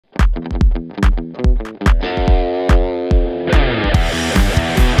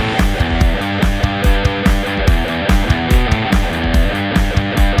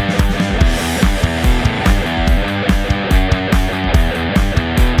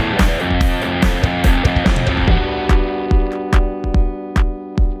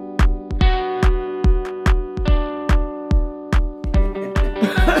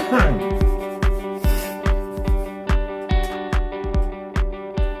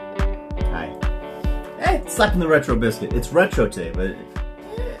Slappin the retro biscuit. It's retro today, but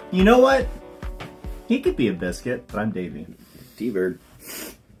you know what? He could be a biscuit, but I'm Davey. T-Bird.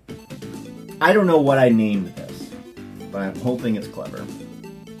 I don't know what I named this, but I'm hoping it's clever.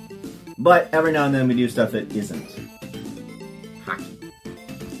 But every now and then we do stuff that isn't. Hockey.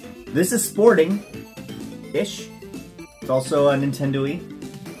 This is sporting-ish. It's also a Nintendo-y.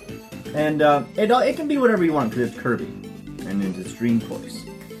 And it can be whatever you want because it's Kirby. And it's Dream Course.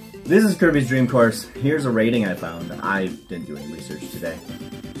 This is Kirby's Dream Course. Here's a rating I found. I didn't do any research today.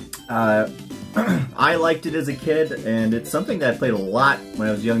 I liked it as a kid, and it's something that I played a lot when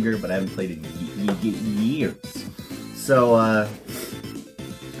I was younger, but I haven't played it in years. So, I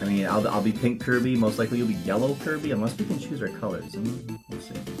mean, I'll be pink Kirby. Most likely you'll be yellow Kirby, unless we can choose our colors. We'll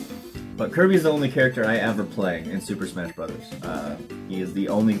see. But Kirby is the only character I ever play in Super Smash Brothers. He is the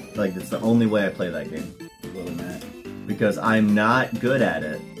only, it's the only way I play that game. Little Matt. Because I'm not good at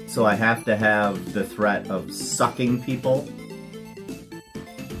it, so I have to have the threat of sucking people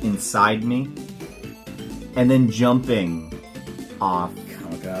inside me, and then jumping off.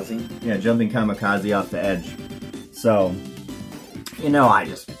 Kamikaze? Yeah, jumping kamikaze off the edge. So, you know, I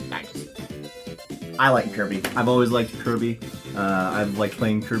like Kirby. I've always liked Kirby. I've liked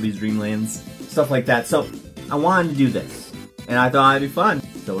playing Kirby's Dream Lands, stuff like that. So, I wanted to do this, and I thought it'd be fun.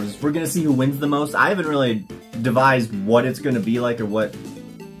 So we're gonna see who wins the most. I haven't really devised what it's gonna be like or what,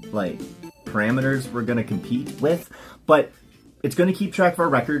 parameters we're gonna compete with, but it's going to keep track of our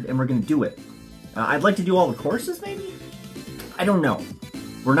record, and we're going to do it. I'd like to do all the courses, maybe? I don't know.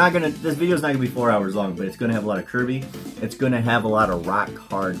 We're not going to... This video's not going to be 4 hours long, but it's going to have a lot of Kirby. It's going to have a lot of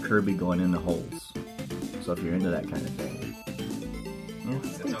rock-hard Kirby going in the holes. So if you're into that kind of thing. Yeah,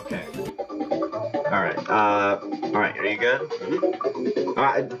 it's okay. Alright, alright, are you good?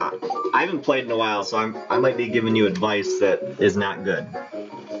 I haven't played in a while, so I might be giving you advice that is not good.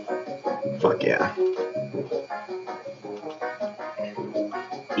 Fuck yeah.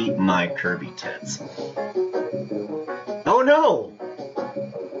 Eat my Kirby tits. Oh no!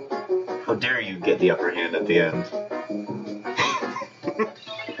 How dare you get the upper hand at the end.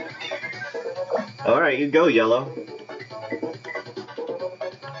 Alright, you go, Yellow.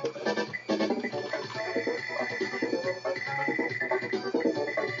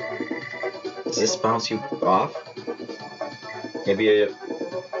 Does this bounce you off? Maybe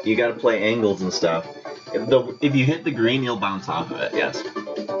you gotta play angles and stuff. If you hit the green, you'll bounce off of it, yes.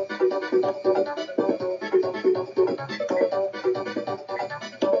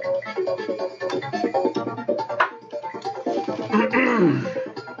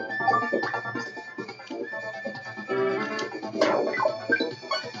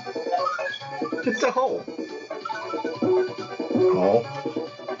 It's a hole. Oh.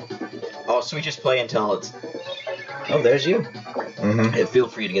 Oh, so we just play until it's... Oh, there's you. Mm-hmm. Hey, feel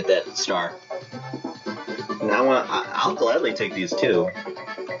free to get that star. Now I'll gladly take these too.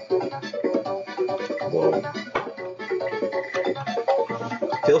 Whoa.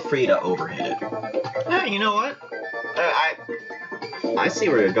 Feel free to overhit it. Yeah, you know what? I see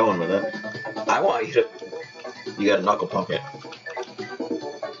where you're going with it. I want you to... You gotta knuckle pump it.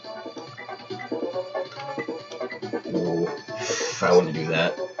 Ooh. I wouldn't do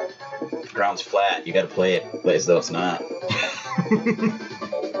that. The ground's flat. You gotta play it as though it's not.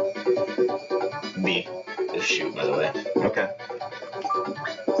 B. Just shoot, by the way. Okay.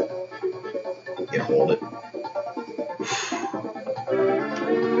 You gotta hold it.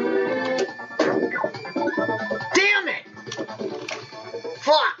 Damn it!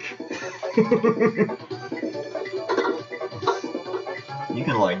 Fuck! You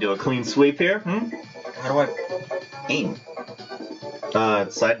can do a clean sweep here, hmm? How do I aim?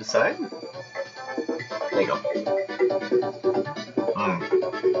 Side to side? There you go.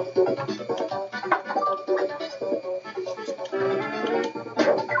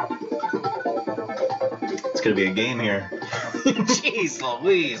 It's gonna be a game here. Jeez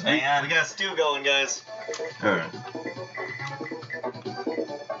Louise, man. We got a stew going, guys. Alright.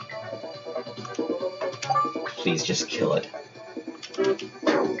 Please just kill it. Boom!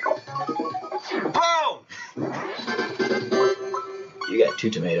 You got 2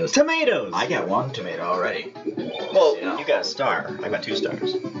 tomatoes. Tomatoes! I got 1 tomato already. Well, You know. you got a star. I got 2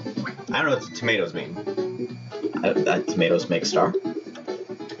 stars. I don't know what the tomatoes mean. That tomatoes make a star.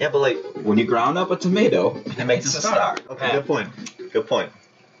 Yeah, but When you ground up a tomato, it makes a star. Okay, Yeah. good point. Good point.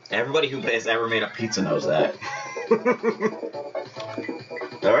 Everybody who has ever made a pizza knows that.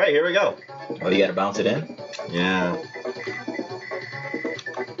 Alright, here we go. Well, you gotta bounce it in. Yeah.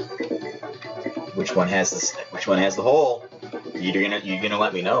 Which one has this? Which one has the hole? You're gonna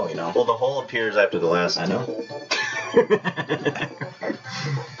let me know, you know. Well, the hole appears after the last. I know.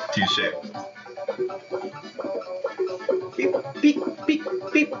 Touche. Beep, beep, beep,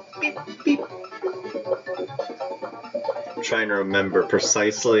 beep, beep, beep. I'm trying to remember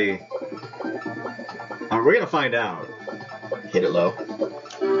precisely. We're gonna find out. Hit it low.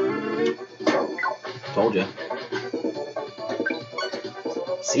 Told you.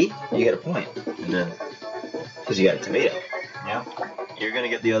 See? You got a point. And then, Because you got a tomato. yeah, you're gonna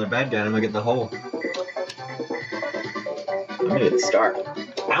get the other bad guy, and I'm gonna get the hole. I'm gonna get the star.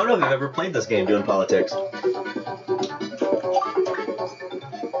 I don't know if I've ever played this game doing politics.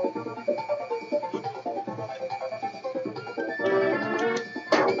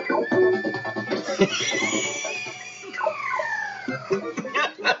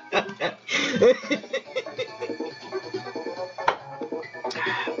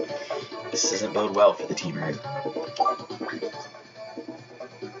 This doesn't bode well for the team right?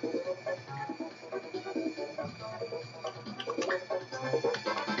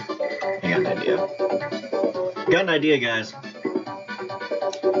 I got an idea. Got an idea, guys.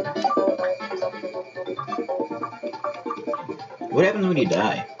 What happens when you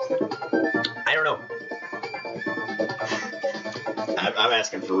die? I don't know. I'm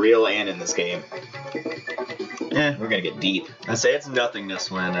asking for real and in this game. Eh, We're gonna get deep. I say it's nothingness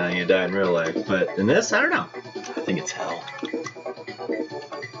when you die in real life, but in this, I don't know. I think it's hell.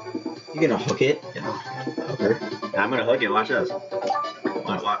 You gonna hook it? Hook her. I'm gonna hook it. Watch this.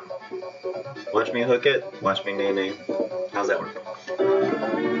 Watch me hook it. Watch me nay. How's that work?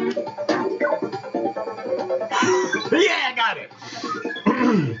 Yeah, I got it.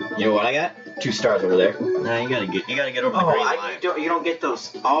 You know what I got? 2 stars over there. Nah, you gotta get over the green line. you don't get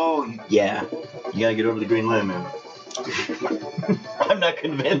those. Oh, yeah. You gotta get over the green line, man. I'm not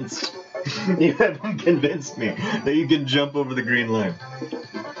convinced. You haven't convinced me that you can jump over the green line.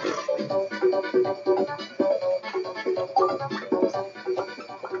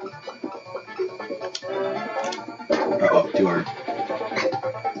 Uh-oh, too hard.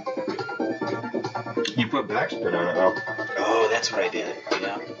 You put backspin on it, though. Oh, that's what I did.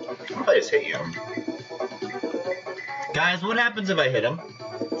 Yeah. I just hit you. Guys, what happens if I hit him?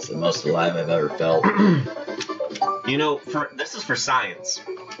 It's the most alive I've ever felt. You know, this is for science.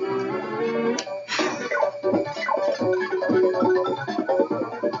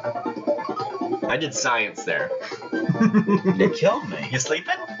 I did science there. They killed me. You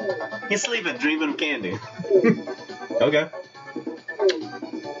sleeping? He's sleeping, dreaming of candy. Okay.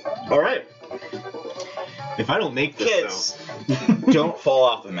 All right. If I don't make this, Kids, don't fall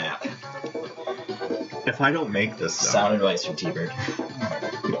off the map. If I don't make this, though, Sound advice from T-Bird.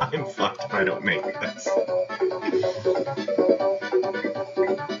 I'm fucked if I don't make this.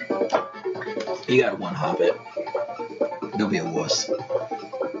 You gotta one-hop it. Don't be a wuss. You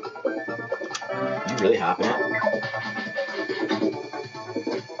really hopping it?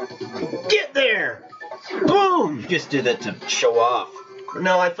 Get there! Boom! You just did that to show off.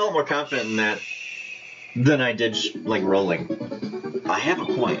 No, I felt more confident in that than I did, rolling. I have a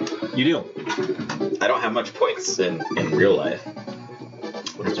point. You do. I don't have much points in real life.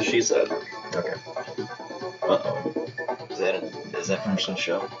 That's what she said. Okay. Uh-oh. Is that from some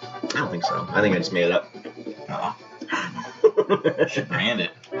show? I don't think so. I think I just made it up. Uh-oh. Should brand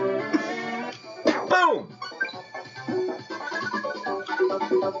it. Boom!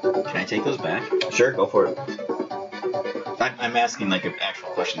 Can I take those back? Sure, go for it. I'm asking like an actual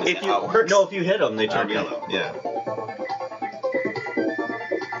question. Is that how it No, works? if you hit them, they turn Okay. yellow. Yeah.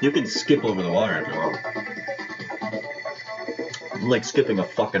 You can skip over the water if you want. Like skipping a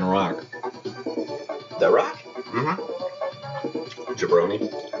fucking rock. The rock? Mm-hmm. Jabroni.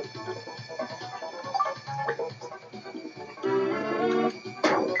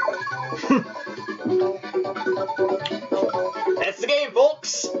 That's the game,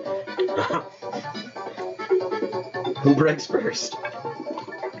 folks! Who breaks first?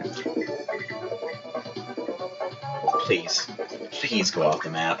 Please. Please go off the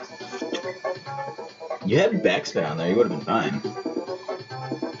map. You had backspin on there, you would have been fine.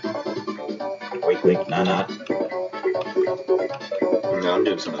 Wait, not. No, I'm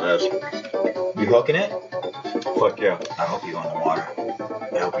doing some of this. You hooking it? Fuck yeah. I hope you go in the water.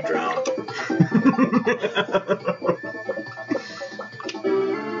 I hope you drown.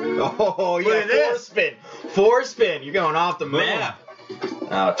 Oh, yeah, Look at this. spin. 4 spin. You're going off the map.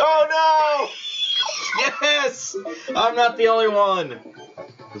 Oh no! Yes! I'm not the only one.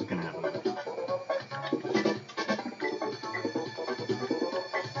 What's gonna happen?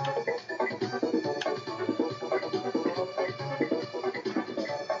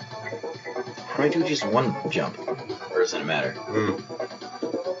 How do I do just one jump? Or doesn't it matter?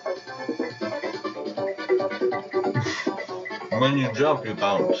 When you jump, you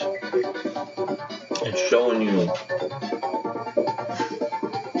bounce. It's showing you.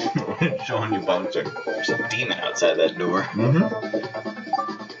 It's showing you bouncing. There's a demon outside that door. Mm-hmm.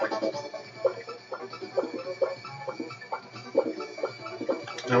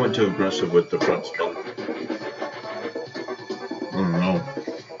 I went too aggressive with the front spin. Oh no.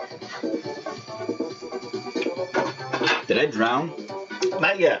 Did I drown?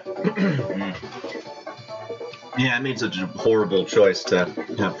 Not yet. Yeah, I made such a horrible choice to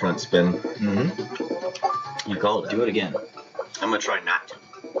have front spin. Mm-hmm. You called it. Do it again. I'm gonna try not to.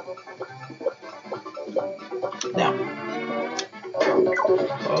 Now.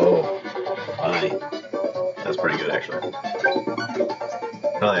 Oh. Bye. That's pretty good, actually.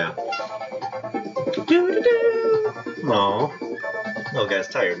 Oh yeah. Doo-doo-doo. Aw. Little guy's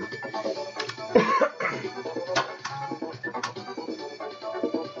tired.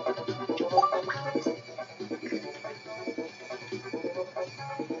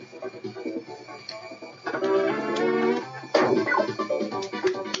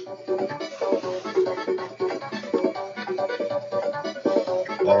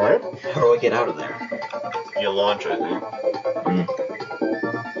 Alright. How do I get out of there? You launch, I think.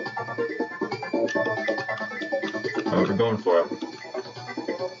 Oh, we're going for it.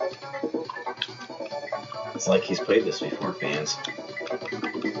 It's like he's played this before, fans.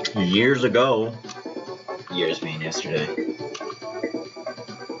 Years ago. Years mean yesterday.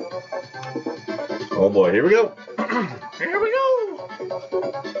 Oh boy, here we go. Here we go.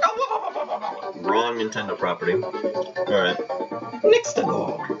 Wrong Nintendo property. Alright. Next to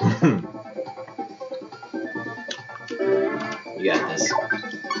go. You got this.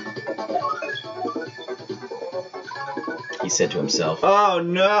 He said to himself. Oh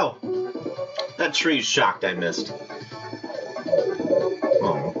no! That tree's shocked I missed.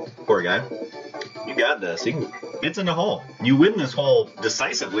 Oh, poor guy. You got this. It's in the hole. You win this hole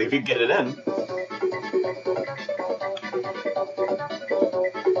decisively if you get it in.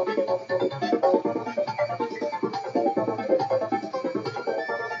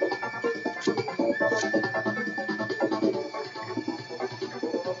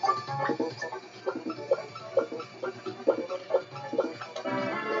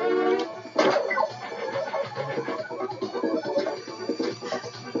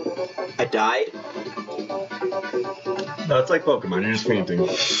 I died. No, it's like Pokemon. You're just fainting.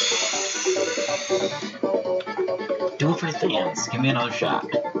 Do it for the fans. Give me another shot.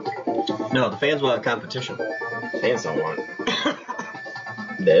 No, the fans want competition. Fans don't want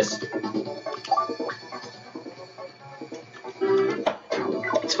this.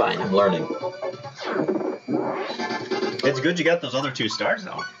 It's fine. I'm learning. It's good you got those other 2 stars,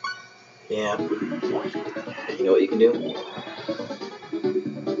 though. Yeah. You know what you can do?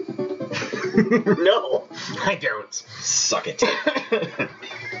 No, I don't. Suck it.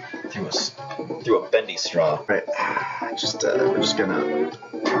 through a bendy straw. Right. Just, we're just gonna.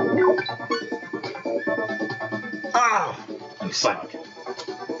 Ah! You suck.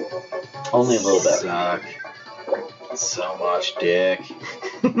 Only a little bit. Suck. So much dick.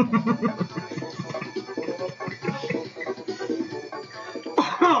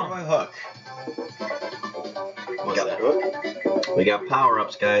 My hook. We got hook. We got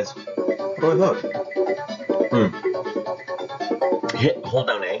power-ups, guys. How do I hook? Hold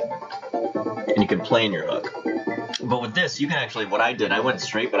down A, and you can plan your hook. But with this, you can actually, what I did, I went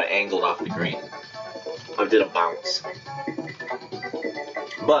straight, but I angled off the green. I did a bounce.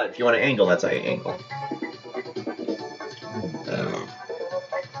 But if you want to angle, that's how you angle.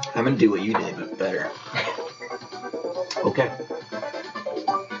 I'm gonna do what you did, but better. Okay.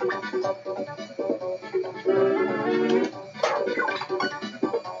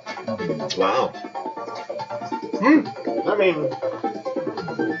 Wow. I mean,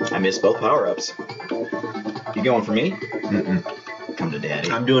 I missed both power-ups. You going for me? mm-mm. Come to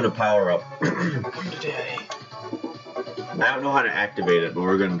daddy. I'm doing a power-up. Come to daddy. I don't know how to activate it, but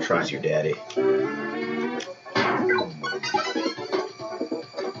we're gonna try. Who's your daddy?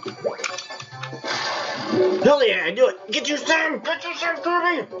 Hell yeah, I do it! Get your son! Get your son,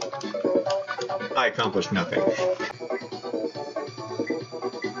 Kirby! I accomplished nothing.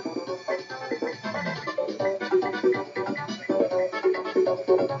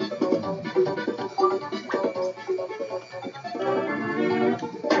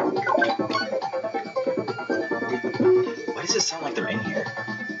 Why does it sound like they're in here?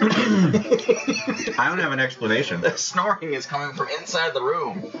 I don't have an explanation. The snoring is coming from inside the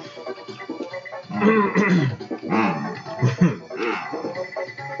room.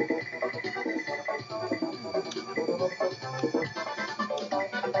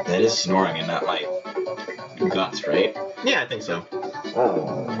 That is snoring and not my guts, right? Yeah, I think so.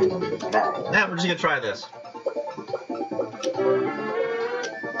 Oh. Yeah, we're just gonna try this.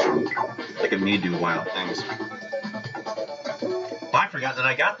 Look at me do wild things. Oh, I forgot that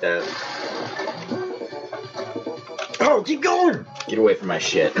I got that. Oh, keep going! Get away from my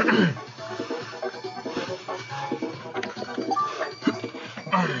shit.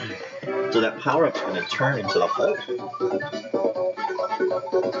 So that power-up's gonna turn into the Hulk.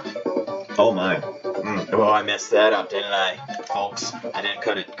 Oh my. Oh, I messed that up, didn't I? Folks, I didn't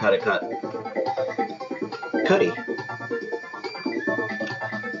cut it. Cut. Cuddy.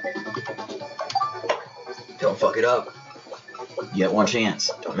 Don't fuck it up. You get one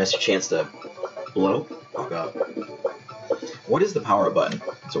chance. Don't miss your chance to Blow? fuck up. What is the power up button?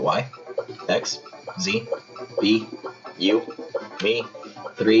 Is it Y? X? Z? B? U? Me?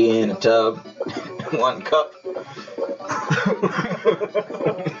 3 in a tub. 1 cup.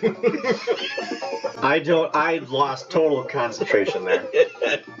 I lost total concentration there.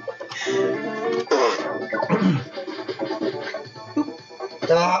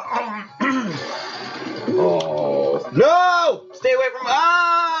 Oh. No! Stay away from...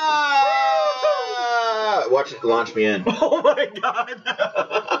 Ah! Watch it launch me in. Oh my god!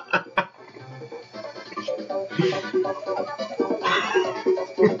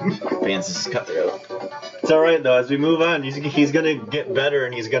 Fans, this is cutthroat. It's alright though, as we move on, he's gonna get better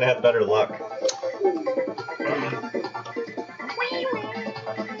and he's gonna have better luck.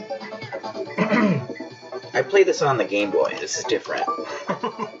 I played this on the Game Boy. This is different.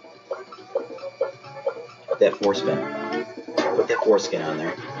 That forespin. Put that foreskin on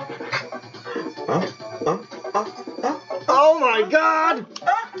there. Oh my god!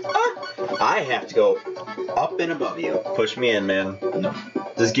 I have to go up and above you. Push me in, man. No.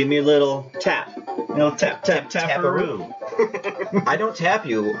 Just give me a little tap. A little tap, Tap-a-roo. I don't tap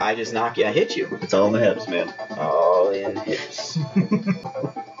you, I just knock you, I hit you. It's all in the hips, man. All in hips.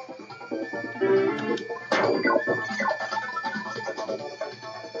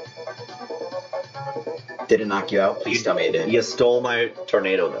 Did it knock you out? Please tell me it did. You stole my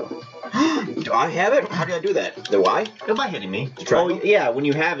tornado, though. Do I have it? How did I do that? The Y? By hitting me. Triangle? Oh, yeah, when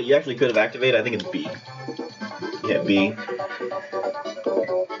you have it, you actually could have activated. I think it's B. Yeah, B.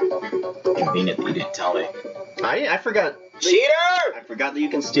 Convenient that you didn't tell me. I forgot. Cheater! I forgot that you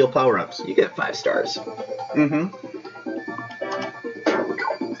can steal power-ups. You get 5 stars. Mm-hmm.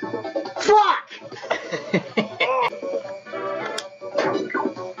 Fuck!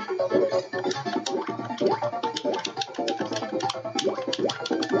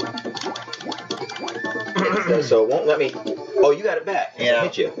 So it won't let me... Oh, you got it back. Yeah. I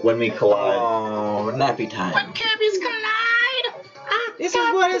hit you. When we collide. Oh, nappy time. When Kirby's collide! This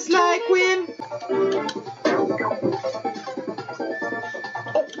is what it's like when...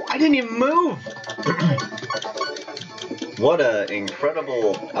 Oh, I didn't even move! What a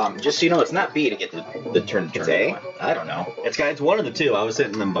incredible... just so you know, it's not B to get the turn. It's A? One. I don't know. It's one of the two. I was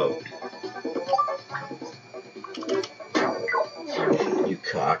hitting them both. You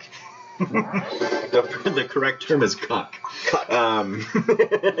cock. The correct term is cuck. Cuck. You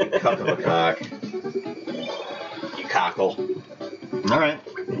cuck of a cock. You cockle. Alright.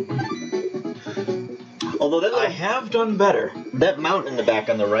 Although that I have done better. that mount in the back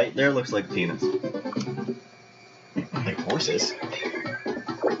on the right there looks like a penis. Like horses.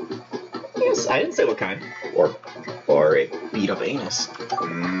 Yes, I didn't say what kind. Or a beat up anus.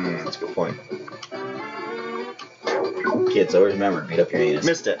 That's a good point. Kids, always remember, beat up your anus.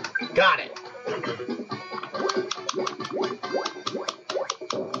 Missed it. Got it.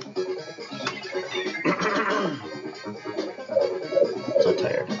 So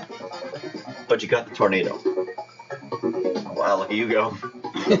tired. But you got the tornado. Wow, look at you go.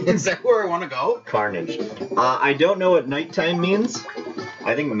 Is that where I want to go? Carnage. I don't know what nighttime means.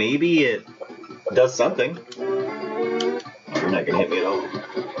 I think maybe it does something. You're not gonna hit me at all.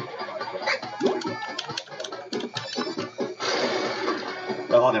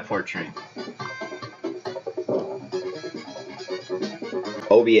 Oh, that poor tree.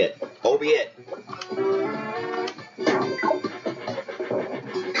 Oh, be it. Oh, be it.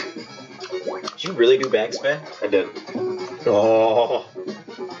 Did you really do backspin? I did. Oh.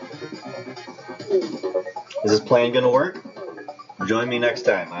 Is this plan gonna work? Join me next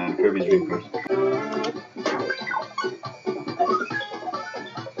time on Kirby's Dream Course.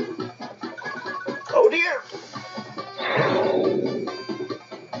 Oh dear!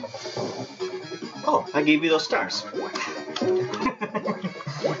 Oh, I gave you those stars.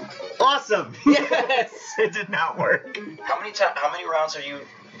 Awesome! Yes! It did not work. How many rounds are you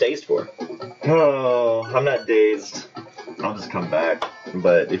dazed for? Oh, I'm not dazed. I'll just come back.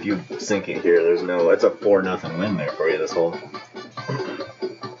 But if you sink it here, there's no. It's a 4-0 win there for you this hole.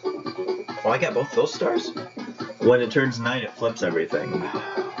 Oh, I got both those stars? When it turns night, it flips everything.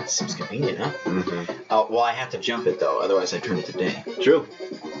 Seems convenient, huh? Mm-hmm. Well, I have to jump it, though. Otherwise, I turn it to day. True.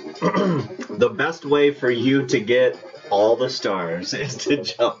 The best way for you to get all the stars is to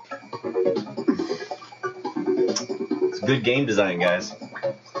jump. It's good game design, guys.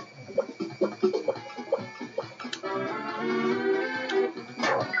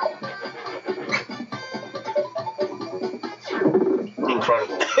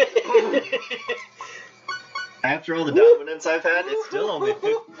 Incredible. After all the dominance I've had, it's still only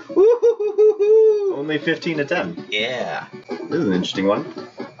 15 to 10. Yeah. This is an interesting one.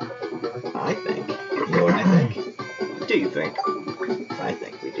 I think. You know what I think? What do you think? I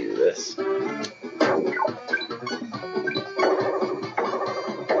think we do this.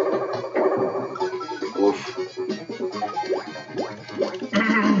 Oof.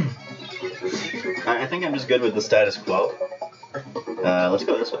 I think I'm just good with the status quo. Let's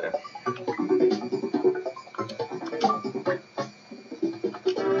go this way.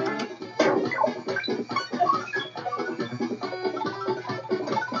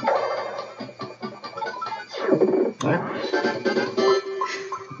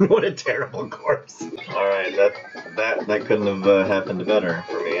 What a terrible course. Alright, that couldn't have happened better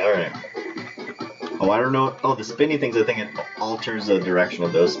for me. Alright. Oh, I don't know. Oh, the spinny things, I think it alters the direction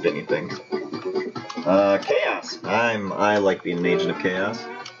of those spinny things. Chaos. I like being an agent of chaos.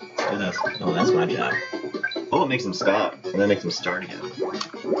 Do this. Oh, that's my job. Oh, it makes him stop. And then makes him start again.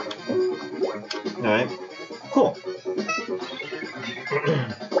 Alright. Cool.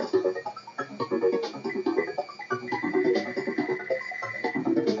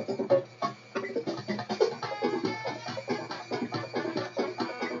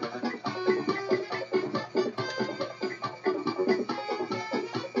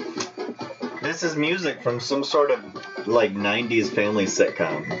 This is music from some sort of like 90s family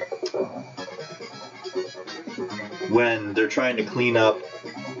sitcom. When they're trying to clean up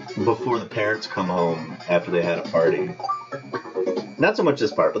before the parents come home after they had a party. Not so much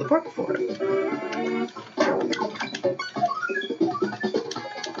this part, but the part before it.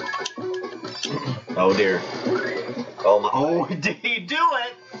 Oh dear. Oh my. Oh, did he do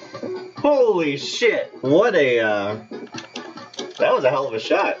it? Holy shit. What a, that was a hell of a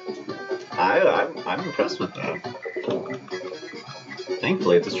shot. I'm impressed with that.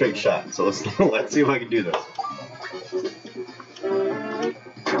 Thankfully, it's a straight shot, so let's see if I can do this.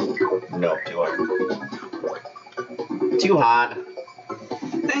 No, too hard. Too hot.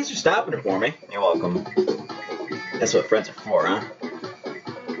 Thanks for stopping it for me. You're welcome. That's what friends are for, huh?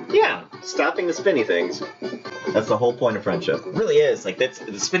 Yeah, stopping the spinny things. That's the whole point of friendship. It really is. Like, that's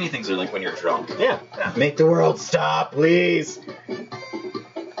the spinny things are like when you're drunk. Yeah. Make the world stop, please.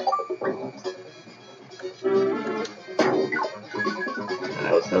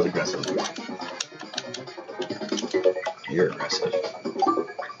 That was aggressive. You're aggressive.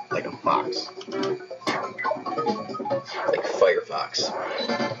 Like a fox. Like Firefox.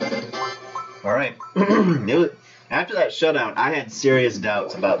 Alright. After that shutout, I had serious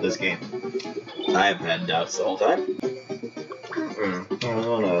doubts about this game. I've had doubts the whole time.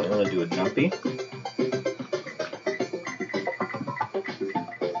 I wanna do a jumpy.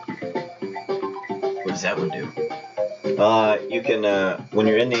 What does that one do? You can, when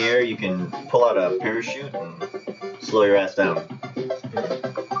you're in the air, you can pull out a parachute and slow your ass down.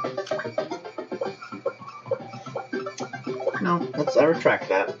 No, I retract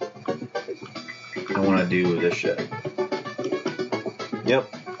that. I want to do this shit. Yep,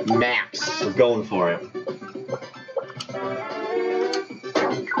 max. We're going for it.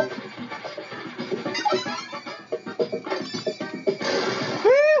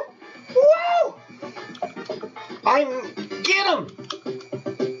 Woo! Get him!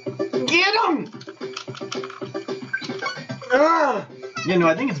 Get him! Ah! Yeah, no,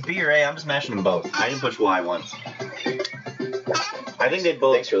 I think it's B or A. I'm just mashing them both. I didn't push Y once. I think they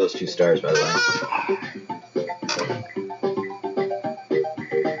both. Thanks for those 2 stars, by the way.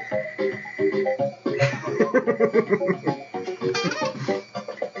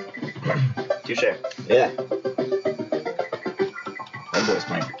 Touche. Yeah. That boy's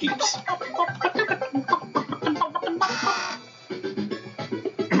playing for keeps.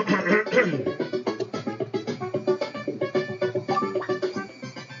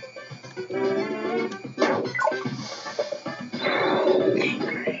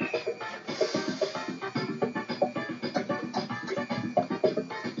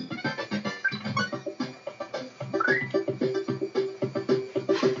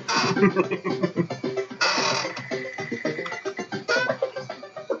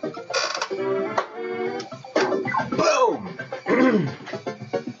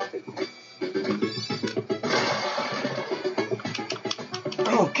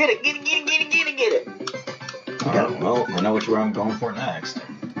 Get it, get it, get it, get it, get it, get it. Alright, well, I know which one I'm going for next.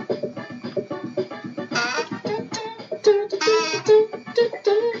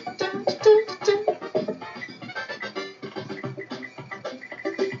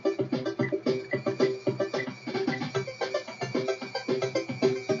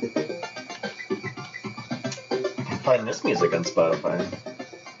 Find this music on Spotify.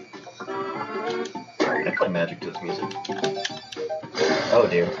 I play Magic to this music. Oh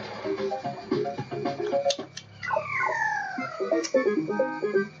dear.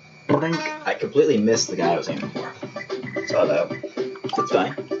 Blink. I completely missed the guy I was aiming for. Saw that. That's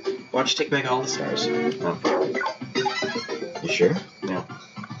fine. Why don't you take back all the stars? I'm fine. You sure? Yeah.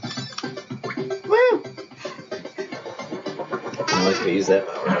 Woo! I like to use that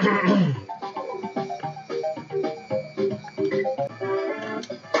power.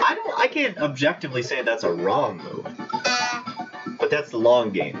 I can't objectively say that's a wrong move. But that's the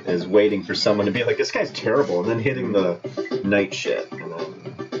long game, is waiting for someone to be like, this guy's terrible, and then hitting the knight shit. And then...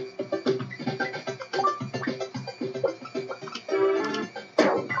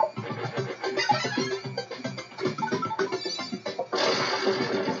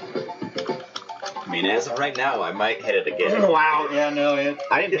 I mean, as of right now, I might hit it again. Wow, yeah, no,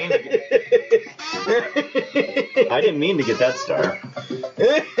 I didn't mean to get... I didn't mean to get that star.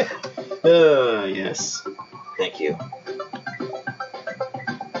 Yes. Thank you.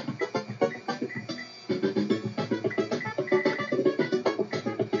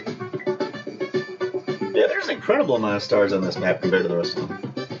 Yeah, there's an incredible amount of stars on this map compared to the rest of them.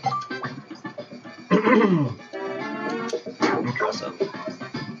 Impressive.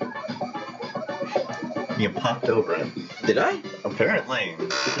 You popped over it. Did I? Apparently.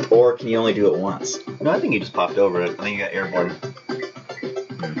 Or can you only do it once? No, I think you just popped over it. I think you got airborne.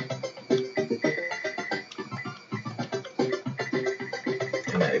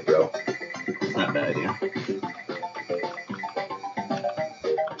 Come at it, bro. It's not a bad idea.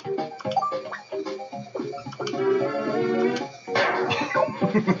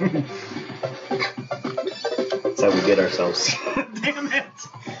 That's how we get ourselves. Damn it!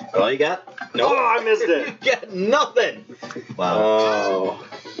 All you got? No. Oh, I missed it. You got nothing. Wow. Oh.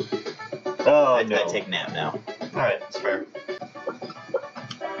 Oh, I no. take nap now. Alright, that's fair.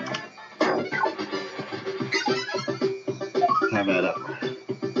 Have that up.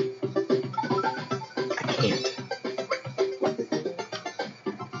 I can't.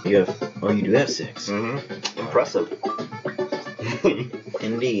 You have. Oh, you do have 6. Mm-hmm. Impressive.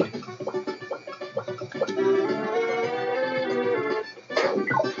 Indeed.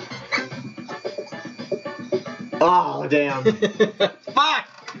 Oh, damn. Fuck!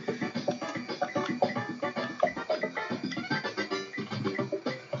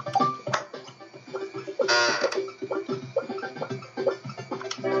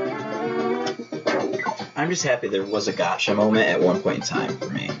 I'm just happy there was a gotcha moment at one point in time for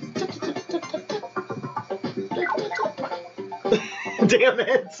me. Damn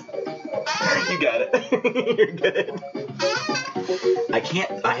it. You got it. You're good. I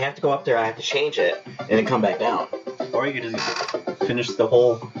can't. I have to go up there. I have to change it and then come back down. Or you could just finish the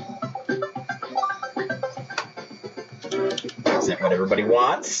whole... Is that what everybody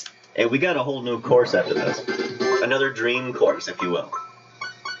wants? Hey, we got a whole new course after this. Another dream course, if you will.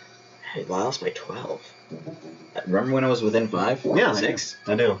 Hey, well, I lost by 12. Remember when I was within 5? Yeah, 6?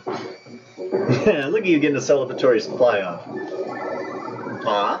 I do. Look at you getting a celebratory supply off.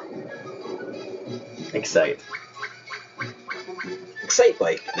 Huh? Excite. Excite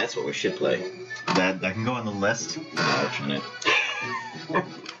Bike. That's what we should play. That can go on the list. No, shouldn't it?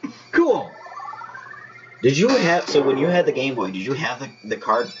 Cool. Did you have? So when you had the Game Boy, did you have the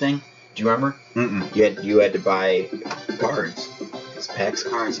card thing? Do you remember? Mm-mm. You had to buy cards, these packs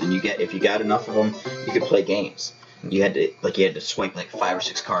of cards, and if you got enough of them, you could play games. You had to swipe like 5 or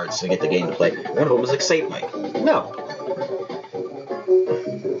 6 cards to get the game to play. One of them was Excite Bike. No.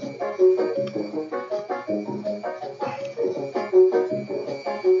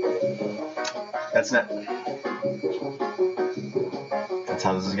 That's not... That's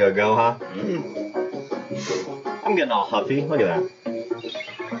how this is gonna go, huh? I'm getting all huffy. Look at that.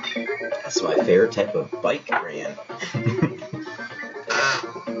 That's my favorite type of bike brand.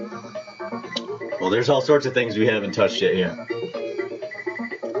 Well, there's all sorts of things we haven't touched yet here.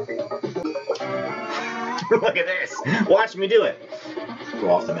 Look at this. Watch me do it. Go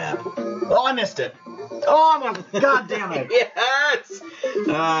off the map. Oh, I missed it. Oh, I'm a... God damn it. Yes!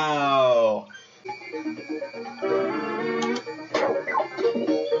 Oh.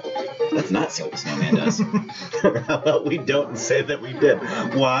 not see what the snowman does. How about we don't say that we did?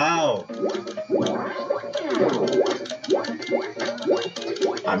 Wow.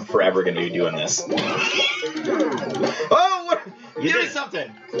 I'm forever gonna be doing this. Oh, what? You Give me did.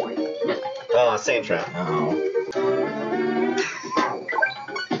 something. Sand trap. Oh.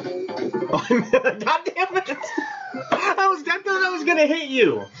 God damn it! I thought I was gonna hit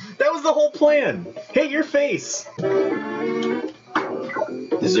you. That was the whole plan. Hit your face.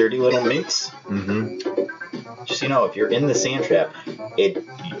 Deserty little minx. Mm-hmm. Just so you know, if you're in the sand trap, it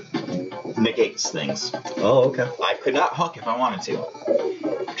negates things. Oh, okay. I could not hook if I wanted to.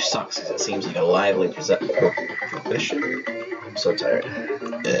 Which sucks because it seems like a lively profession. I'm so tired.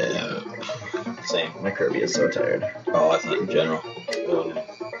 Same. My Kirby is so tired. Oh, that's not in general.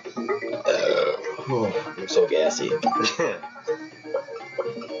 I'm so gassy.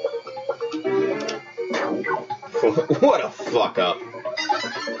 What a fuck up.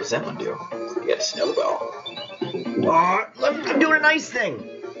 What does that one do? You got a snowball. Oh, I'm doing an ice thing.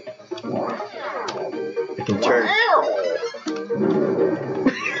 I can turn.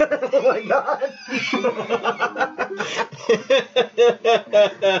 Oh my god.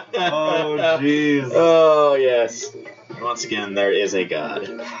 Oh jeez. Oh yes. Once again, there is a god.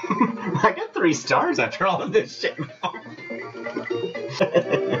 I got 3 stars after all of this shit.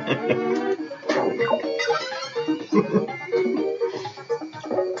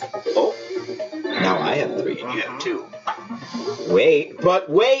 Oh, now I have 3 and you have 2. Wait, but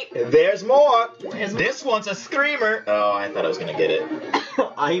wait, there's more. This one's a screamer. Oh, I thought I was gonna get it.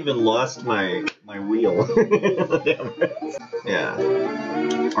 I even lost my wheel. Damn it. Yeah.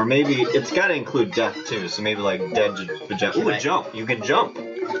 Or maybe it's got to include death too. So maybe like dead vagina. Ooh, jump. You can jump.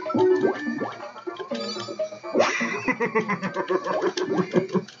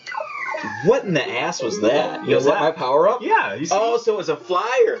 What in the ass was that? You Was that what? my power up? Yeah. You see? Oh, so it was a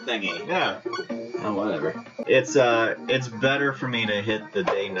flyer thingy. Yeah. Oh, whatever. It's better for me to hit the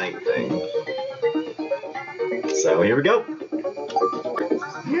day-night thing. So here we go.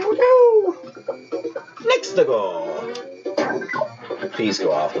 Here we go. Next to go. Please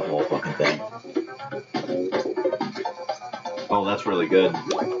go off the whole fucking thing. Oh, that's really good.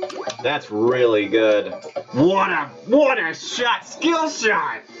 That's really good. What a shot! Skill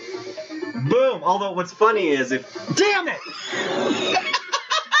shot! Boom! Although what's funny is if damn it!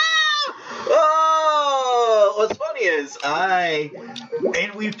 Oh, what's funny is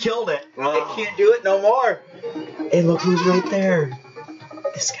and we've killed it. Oh. I can't do it no more. And look who's right there.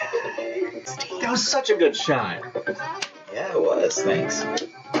 This guy. That was such a good shot. Yeah, it was. Thanks.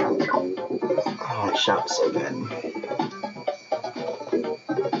 Oh, that shot was so good.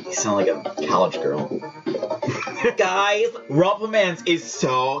 You sound like a college girl. Guys, Rumplemans is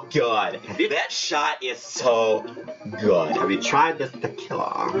so good. That shot is so good. Have you tried this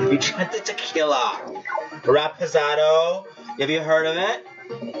tequila? Have you tried the tequila? Rapazado? Have you heard of it?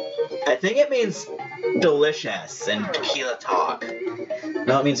 I think it means delicious in tequila talk.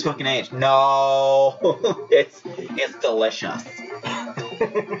 No, it means fucking age. No, it's delicious.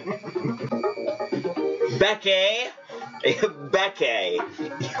 Becky, you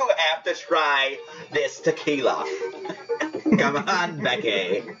have to try this tequila. Come on,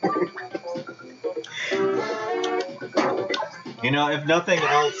 Becky. You know, if nothing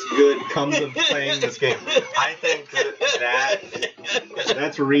else good comes of playing this game, I think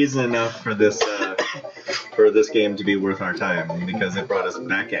that's reason enough for this game to be worth our time because it brought us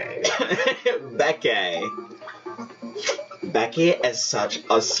Becky. Becky is such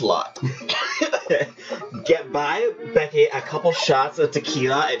a slut. Buy Becky a couple shots of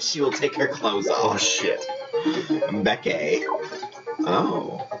tequila and she will take her clothes off. Oh shit. Becky.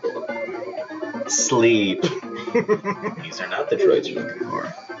 Oh. Sleep. These are not the droids you're looking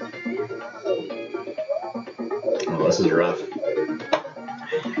for. Oh, this is rough.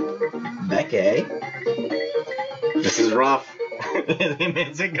 Becky. This is rough.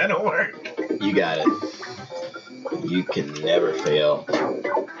 Is it gonna work? You got it. You can never fail.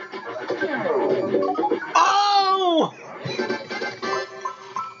 Oh!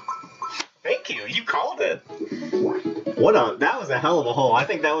 Thank you. You called it. That was a hell of a hole. I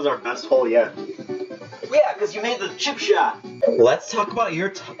think that was our best hole yet. Yeah, because you made the chip shot. Let's talk about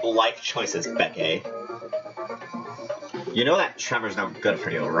your life choices, Becky. You know that Trevor's no good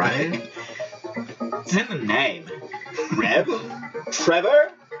for you, right? It's in the name. Rev?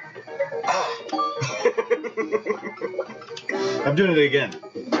 Trevor? I'm doing it again.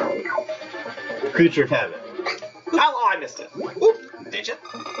 Creature of habit. Oh, I missed it. Oop, did you?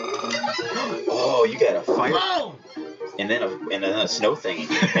 Oh, you got a fire. Boom! And then a snow thingy.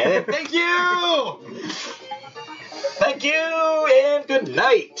 And then, thank you! Thank you, and good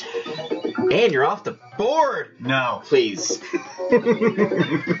night. And you're off the board. No. Please.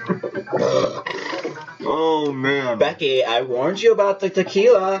 Oh, man. Becky, I warned you about the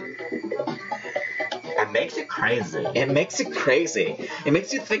tequila. It makes it crazy. It makes it crazy. It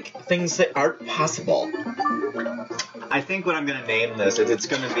makes you think things that aren't possible. I think what I'm going to name this is it's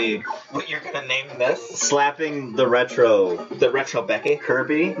going to be What you're gonna name this? Slapping the Retro The Retro Becky?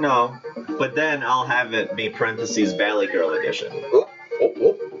 Kirby? No. But then I'll have it be parentheses Valley Girl Edition. Oh, oh,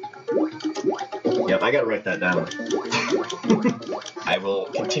 oh. Yep, I got to write that down. I will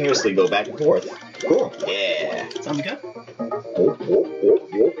continuously go back and forth. Cool. Yeah. Sounds good. Oh, oh, oh,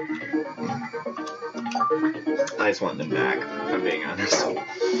 oh. I just want them back, if I'm being honest.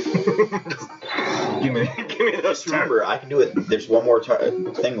 give me those. Just remember, I can do it. There's one more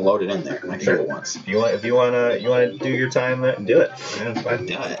thing loaded in there. I can do it once. If you want to do your time, do it. Yeah, it's fine.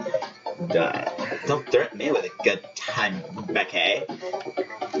 Do it. Do it. Don't threaten me with a good time, Becky.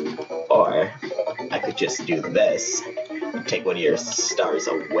 Or I could just do this and take one of your stars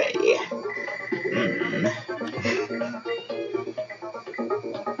away.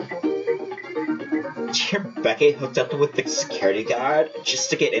 Your Becky hooked up with the security guard just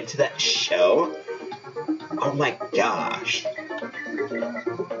to get into that show? Oh my gosh.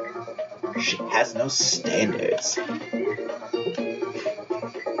 She has no standards.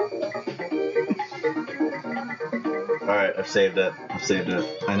 Alright, I've saved it.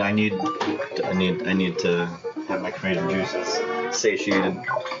 And I need to have my creative juices satiated.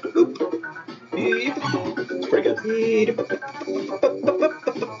 It's pretty good.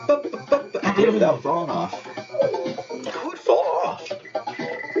 I did it without falling off. Who would fall off?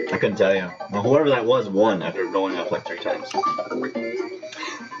 I couldn't tell you. Well, whoever that was won after going up like 3 times.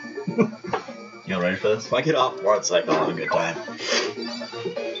 You all ready for this? If I get off once, I call it a good time.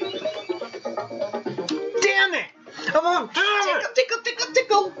 Damn it!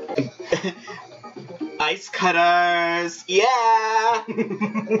 Tickle. Ice cutters, yeah!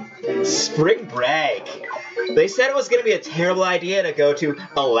 Spring break. They said it was going to be a terrible idea to go to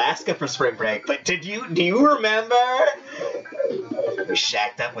Alaska for spring break, but do you remember? We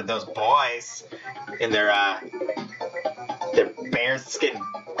shacked up with those boys in their bearskin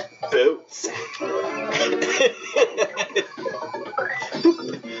boots.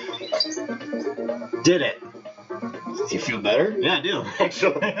 Did it. Do you feel better? Yeah, I do.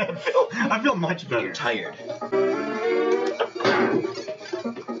 Actually, I feel much better. You're tired.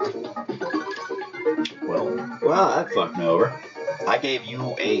 Well, that fucked me over. I gave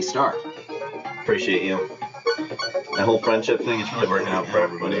you a star. Appreciate you. That whole friendship thing is really working out for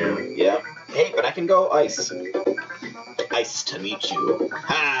everybody here. Yeah. Hey, but I can go ice. Ice to meet you.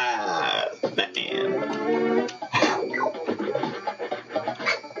 Ha! Batman.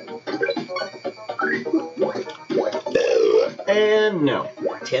 And no.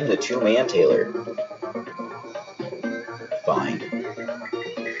 Tim the Two-Man Taylor. Fine.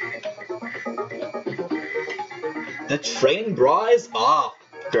 The training bra is off,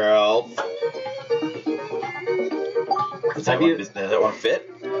 girl. Does that one fit?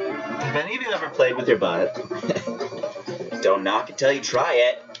 Have any of you ever played with your butt? Don't knock it till you try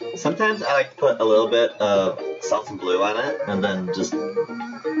it. Sometimes I like to put a little bit of salt and blue on it, and then just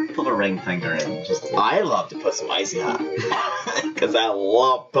put a ring finger in. I love to put some icy hot. Because I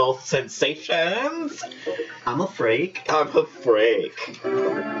love both sensations. I'm a freak. I'm a freak.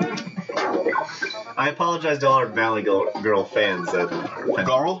 I apologize to all our Valley Girl fans that are...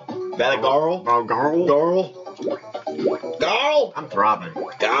 Girl? Valley Girl? Girl? Girl? Girl? I'm throbbing.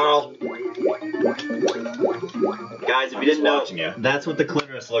 Girl? Guys, if you didn't know, watching you. That's what the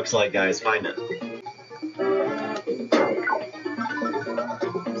clitoris looks like, guys. Find it.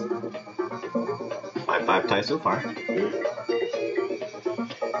 Five ties so far.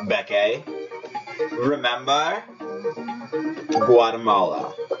 Becky, remember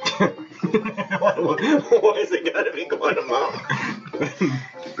Guatemala. Why is it gotta be Guatemala?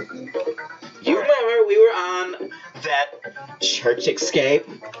 You remember we were on that church escape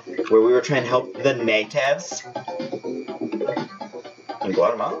where we were trying to help the natives? In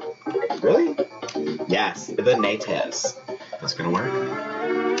Guatemala? Really? Yes, the natives. That's gonna work.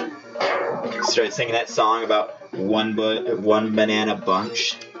 Started singing that song about one banana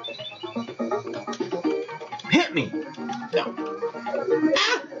bunch. Hit me! No.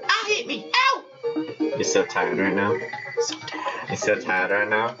 Ah! Ah! Hit me! Ow! You're so tired right now. So tired. You're so tired right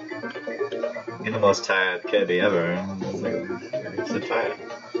now. You're the most tired Kirby ever. You're so tired.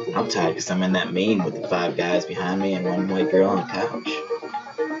 I'm tired because I'm in that mean with the 5 guys behind me and one white girl on a couch.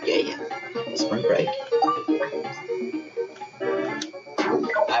 Yeah. Spring break.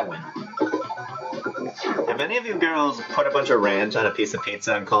 I win. Have any any of you girls put a bunch of ranch on a piece of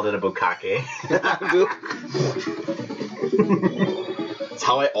pizza and called it a bukkake? That's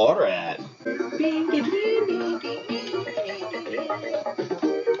how I order it.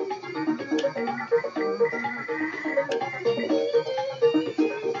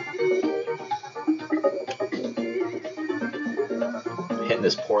 Hitting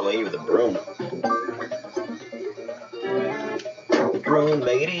this poor lady with a broom. Broom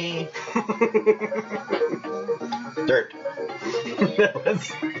lady. Dirt.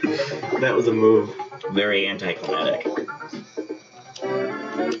 that was a move. Very anticlimactic.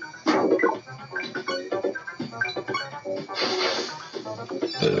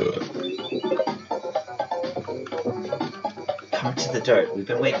 Come to the dirt. We've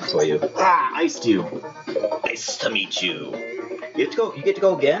been waiting for you. Ah, iced you. Nice to meet you. You have to go. You get to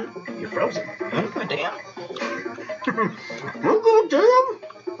go again. You're frozen. I'm going damn. Oh,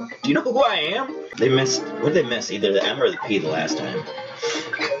 damn. Do you know who I am? They missed. What did they miss? Either the M or the P the last time.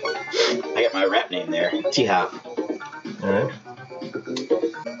 I got my rap name there. T-Hop. Alright.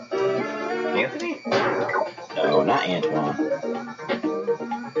 Anthony? No, not Antoine.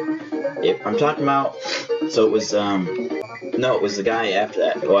 Yep, I'm talking about. So it was no, it was the guy after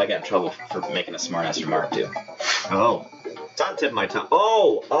that. Oh, I got in trouble for making a smartass remark too. Oh. It's on the tip of my tongue.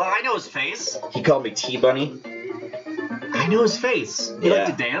 Oh, I know his face. He called me T-Bunny. I know his face. He Yeah.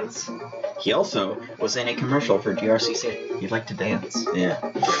 liked to dance. He also was in a commercial for GRCC. He liked to dance. Yeah.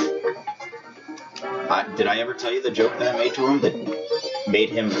 Did I ever tell you the joke that I made to him that made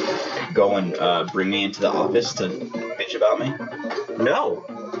him go and bring me into the office to bitch about me? No.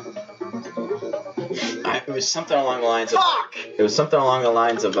 It was something along the lines of. Fuck! It was something along the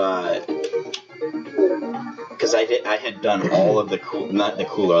lines of because I had done all of the not the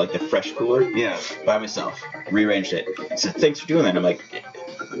cooler, like the fresh cooler, Yeah. by myself. Rearranged it. He said, "Thanks for doing that." I'm like,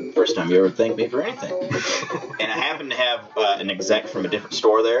 first time you ever thanked me for anything. And I happened to have an exec from a different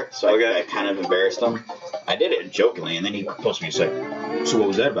store there, so I kind of embarrassed him. I did it jokingly, and then he approached me and said, "So what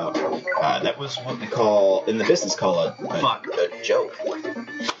was that about?" That was what we call in the business call a Fuck. a joke.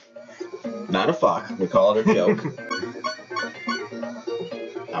 Not a fuck. We call it a joke.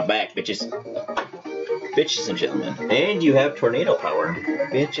 I'm back, bitches. Bitches and gentlemen. And you have tornado power.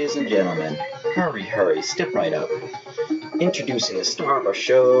 Bitches and gentlemen. Hurry, hurry. Step right up. Introducing the star of our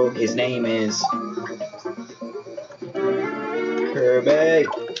show. His name is Kirby.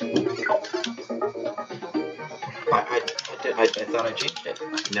 I thought I changed it.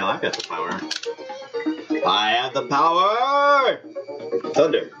 No, I've got the power. I have the power!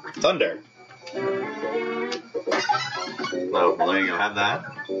 Thunder. Thunder. Oh, well, there you go. Have that.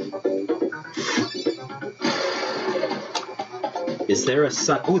 Is there a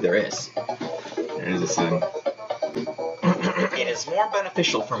sun? Ooh, there is. There is a sun. It is more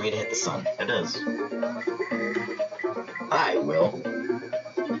beneficial for me to hit the sun. It is. I will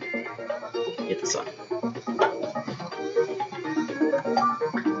hit the sun.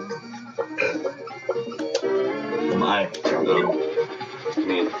 I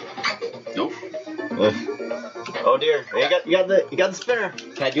mean, Nope. oh dear, you got the spinner.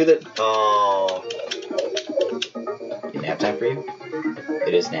 Can I do that? Oh, Nap time for you?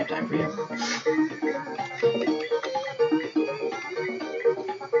 It is nap time for you.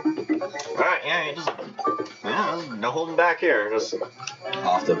 all right, yeah, no holding back here. Just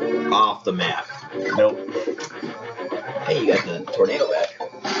Off the map. nope. Hey, you got the tornado back.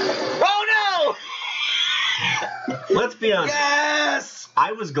 Oh no! Let's be honest. Yes!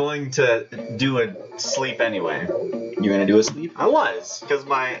 I was going to do a sleep anyway. You gonna do a sleep? I was, because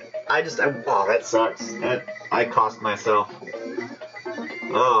oh, that sucks. I cost myself.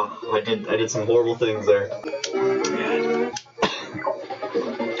 Oh, I did some horrible things there.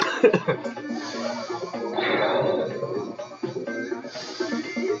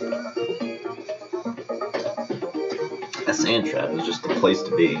 A sand trap is just the place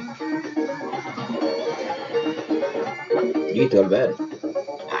to be. You need to go to bed.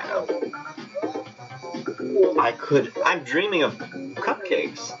 I know. I'm dreaming of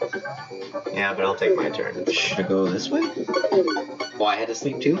cupcakes. Yeah, but I'll take my turn. Should I go this way? Oh, I had to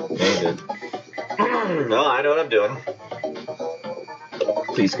sleep too? Yeah, you did. No, I know what I'm doing.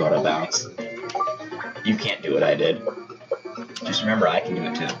 Please go out of bounds. You can't do what I did. Just remember, I can do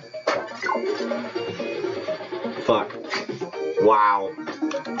it too. Fuck. Wow.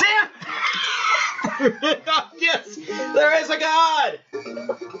 Damn! Yes! There is a God!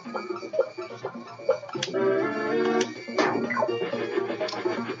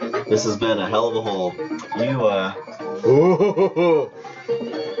 This has been a hell of a hole.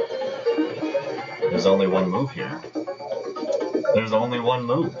 There's only one move here. There's only one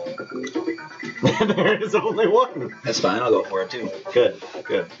move. There is only one. That's fine. I'll go for it too. Good,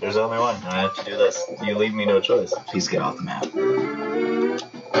 good. There's only one. I have to do this. You leave me no choice. Please get off the map.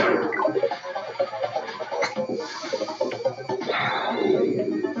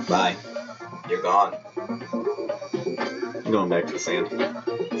 Bye. You're gone. I'm going back to the sand.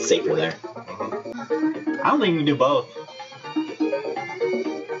 It's safer there. I don't think you can do both.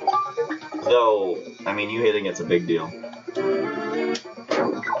 Though, I mean, you hitting it's a big deal.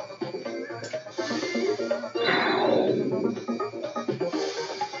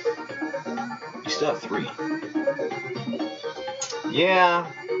 You still have 3. Yeah.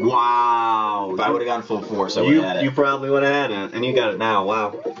 Wow. If I would have gone full force, I would have had it. You probably would have had it, and you got it now.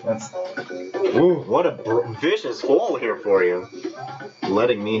 Wow. That's. Ooh, what a vicious hole here for you.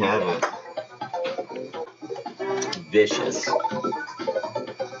 Letting me have it. Vicious.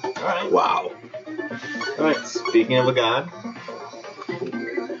 Alright. Wow. Alright, speaking of a god.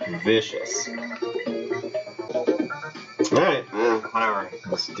 Vicious. Alright, whatever.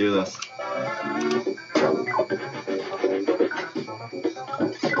 Let's do this.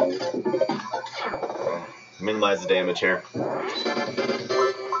 Minimize the damage here.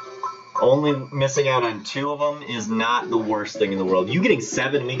 Only missing out on 2 of them is not the worst thing in the world. You getting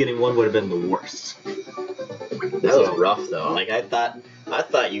 7, me getting 1 would have been the worst. That was rough though. Like I thought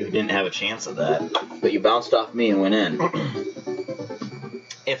you didn't have a chance of that, but you bounced off me and went in.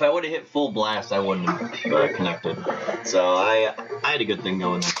 If I would have hit full blast, I wouldn't have connected. So I had a good thing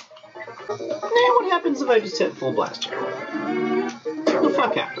going. What happens if I just hit full blast here? What the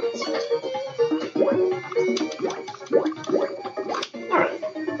fuck happens? Alright.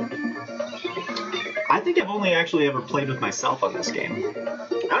 I think I've only actually ever played with myself on this game.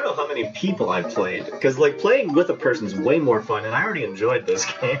 I don't know how many people I've played, because like playing with a person is way more fun, and I already enjoyed this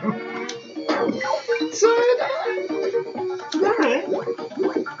game. So, alright.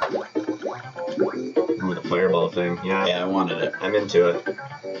 Ooh, the fireball thing. Yeah, Yeah, I wanted it. I'm into it.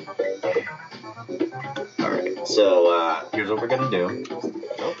 Alright, so here's what we're gonna do.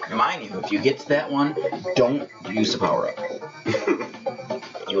 Mind you, if you get to that one, don't use the power up.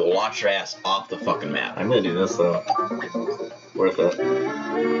 You will launch your ass off the fucking map. I'm gonna do this though. Worth it.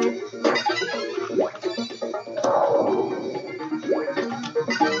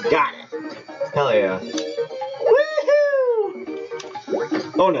 Got it. Hell yeah. Woohoo!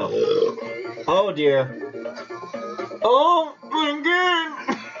 Oh no. Oh dear. Oh my god.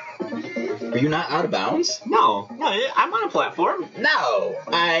 Are you not out of bounds? No, I'm on a platform. No!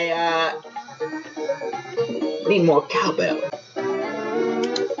 I, need more cowbell.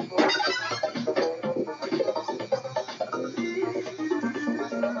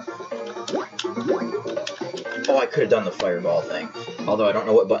 Oh, I could have done the fireball thing. Although I don't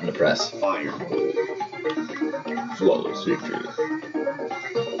know what button to press. Fire. Flawless victory.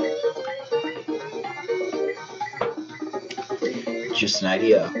 Just an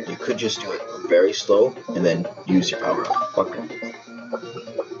idea. You could just do it very slow and then use your power up. Okay.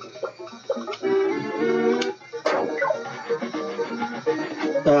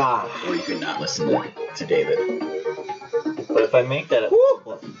 Or you could not listen to David. But if I make that full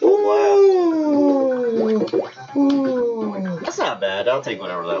blast, that's not bad. I'll take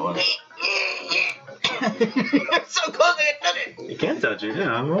whatever that was. So close to it. You can't touch it.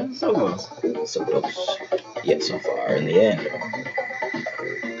 Yeah, I'm so close. So close, yet so far. In the end,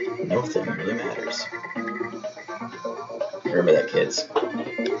 nothing really matters. Remember that, kids.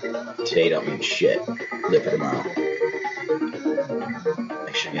 Today don't mean shit. Live for tomorrow.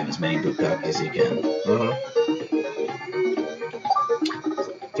 Make sure you have as many boot copies as you can.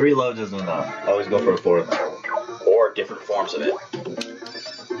 3 loads isn't enough. Always go for a 4th. Or different forms of it.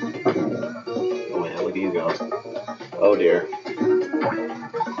 Oh yeah, look at you go. Oh dear.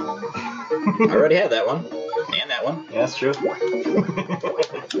 I already have that one. And that one. Yeah, that's true.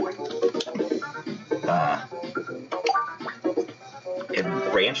 And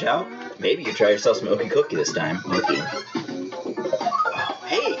branch out. Maybe you try yourself some Okie Cookie this time. Okay. Oh,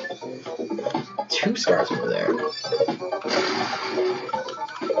 hey! 2 stars over there.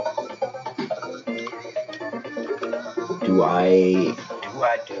 Do I?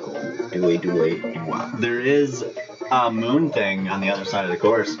 There is a moon thing on the other side of the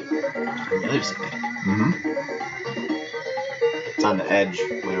course. On the other side. Mm-hmm. It's on the edge,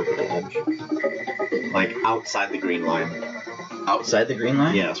 way over the edge. Like outside the green line. Outside the green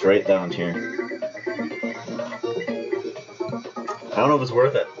line? Yeah, it's right down here. I don't know if it's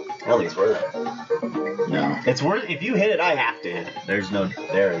worth it. I don't think it's worth it. No. It's worth if you hit it, I have to hit it. There is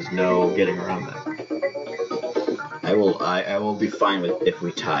no getting around that. I I will be fine with if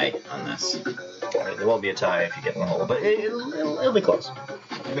we tie on this. Alright, there won't be a tie if you get in the hole, but it'll be close.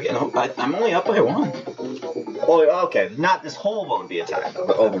 I'm only up by 1. Oh, okay. Not this hole won't be a tie, though.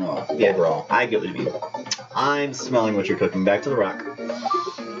 But overall, overall. I get what you mean. I'm smelling what you're cooking. Back to the rock.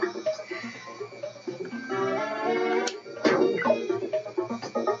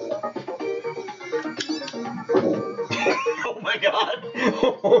 Oh my god!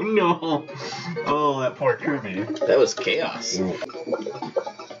 Oh no! Oh, that poor Kirby. That was chaos.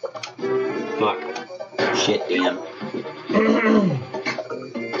 Fuck. Shit, damn.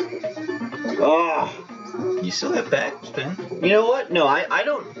 Oh. You still have backspin. You know what? No, I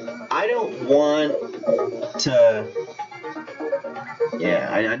don't want to. Yeah,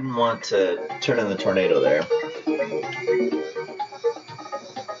 I didn't want to turn in the tornado there.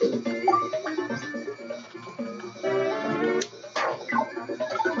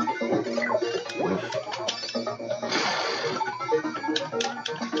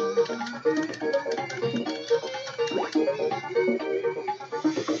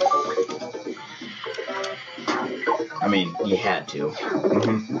 I mean, you had to.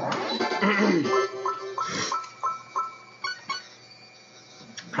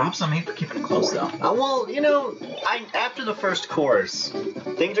 Props on me for keeping it close, though. Well, you know, after the first course,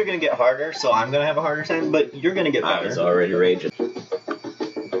 things are gonna get harder, so I'm gonna have a harder time. But you're gonna get better. I was already raging.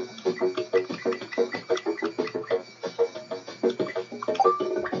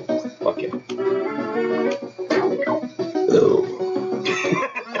 Fuck you. Ooh.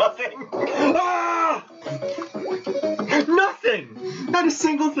 Nothing. Ah! Nothing. Not a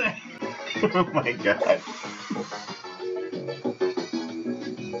single thing. Oh my god.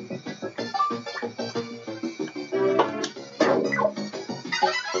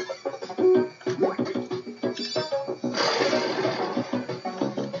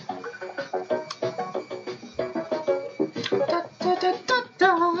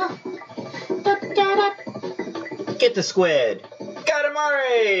 Get the squid. Got him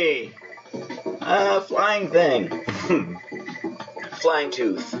already. Flying thing. Flying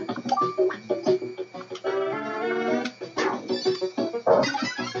tooth.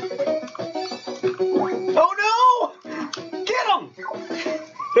 Oh no! Get him!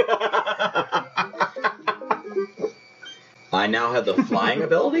 I now have the flying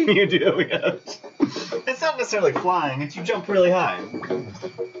ability? You do, yes. It's not necessarily flying, it's you jump really high.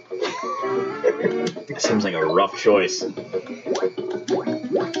 Seems like a rough choice.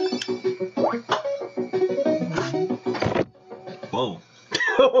 Whoa.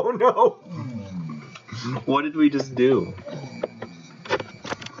 Oh no! What did we just do?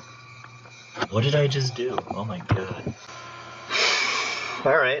 What did I just do? Oh my god.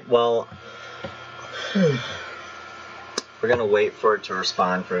 Alright, well. We're gonna wait for it to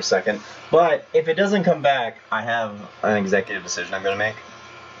respond for a second. But if it doesn't come back, I have an executive decision I'm gonna make.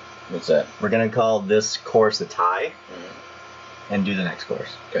 What's that? We're gonna call this course a tie and do the next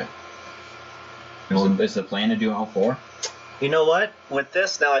course. Okay. Is the plan to do all 4? You know what? With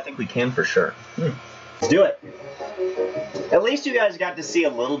this now, I think we can for sure. Let's do it. At least you guys got to see a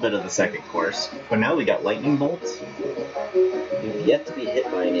little bit of the second course. But now we got lightning bolts. You've yet to be hit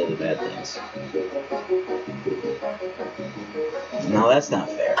by any of the bad things. No, that's not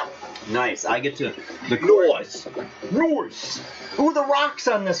fair. Nice. I get to the noise. Noise. Ooh, the rocks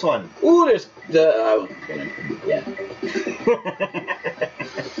on this one. Ooh, there's the. Yeah.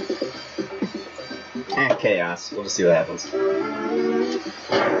 Chaos. We'll just see what happens.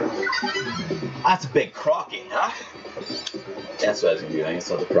 That's a big crocky, huh? That's what I was gonna do. I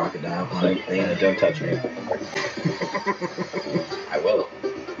saw the crocodile hunting thing. Don't touch me. I will.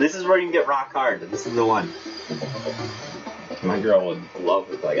 This is where you can get rock hard. This is the one. My girl would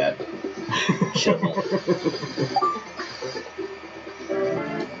love if I got shovel.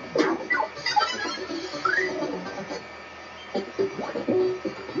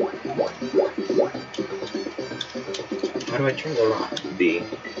 How do I turn the rock? B.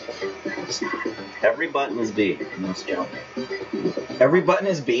 Every button is B. Let's jump. Every button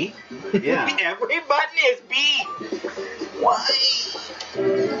is B? Yeah. Every button is B! Why?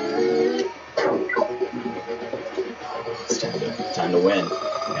 It's time to win,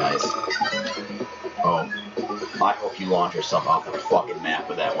 guys. Oh, I hope you launch yourself off the fucking map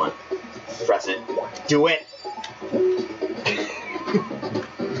with that one. Press it. Do it!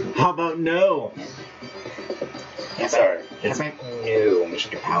 How about no? Yes, sir. It's no,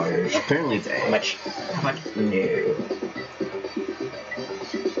 Mr. Powers. Apparently it's A. How much? No.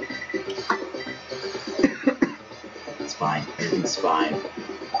 It's fine. Everything's fine.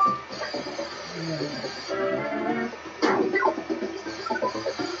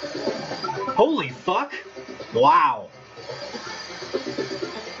 Holy fuck! Wow.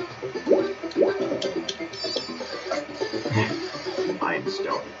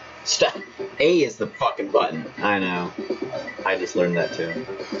 Limestone. Stop. A is the fucking button. I know. I just learned that too.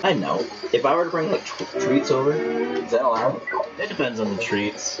 I know. If I were to bring like treats over, is that allowed? It depends on the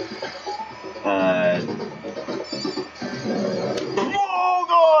treats. Oh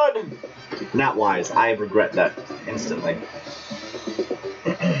god! Not wise. I regret that instantly.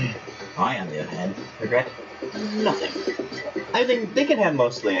 I, on the other hand, regret nothing. I think they can have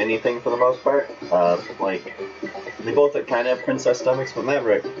mostly anything for the most part. Like, they both kind of have princess stomachs, but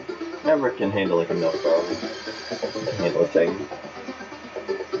Maverick can handle like a milk bone. He can handle a thing.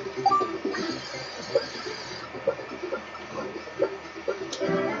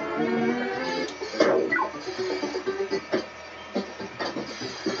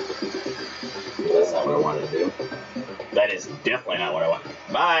 That's not what I wanted to do. That is definitely not what I want.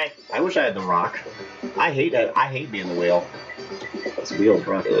 Bye. I wish I had the rock. I hate it. I hate being the wheel. This wheel's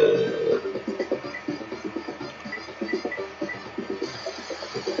rough.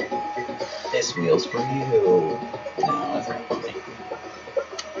 This wheel's for you. No, that's not funny.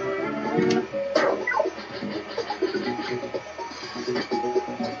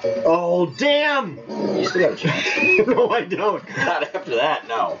 Oh, damn! You still got a chance. No, I don't. Not after that,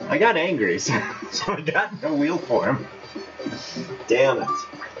 no. I got angry, so I got no wheel for him. Damn it.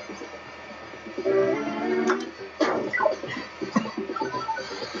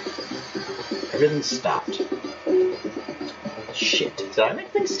 Everything stopped. Shit. Did I make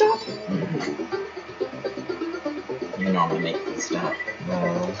things stop? You normally make things stop.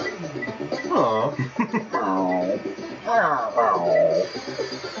 No. Oh.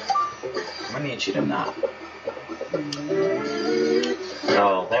 I need you to not.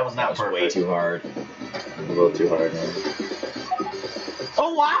 No, that was That not was perfect. way too hard. A little too hard, man.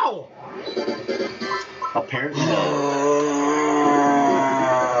 Oh, wow! Apparently not.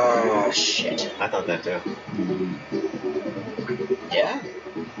 Oh, shit. I thought that too. Yeah.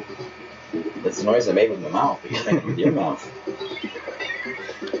 That's the noise I made with my mouth, but you're making it with your mouth.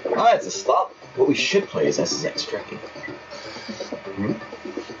 Alright, it's a stop. What we should play is SSX Trekking.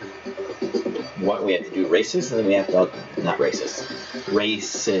 What we have to do races, and then we have to not races.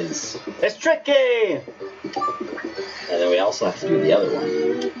 Races. It's tricky! And then we also have to do the other one,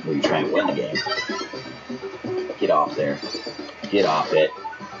 where you try and win the game. Get off there. Get off it.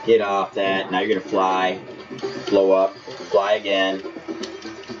 Get off that. Now you're gonna fly. Blow up. Fly again.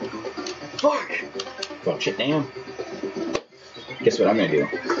 Fuck! Don't shit down. Guess what I'm gonna do?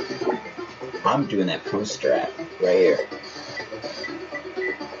 I'm doing that pro strat right here.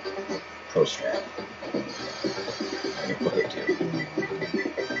 Pro strat. I can hook it too.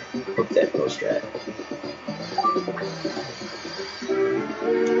 Hook that pro strat.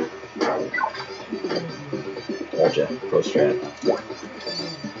 Told ya, pro strat.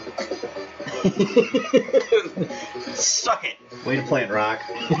 Suck it! Way to plant rock.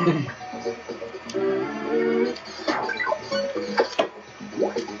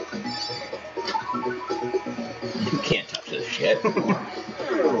 You can't touch this shit.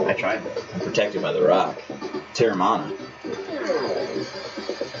 I tried that. I'm protected by the rock. Terramana.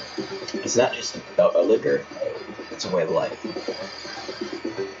 It's not just a liquor, it's a way of life.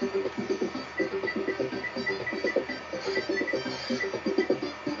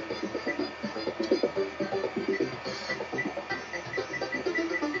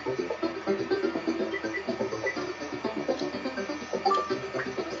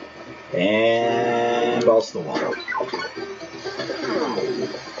 And balls to the wall.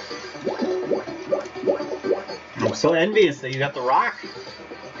 I'm so envious that you got the rock.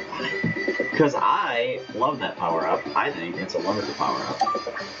 Because I love that power up. I think it's a wonderful power up.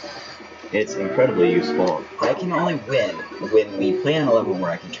 It's incredibly useful. I can only win when we play on a level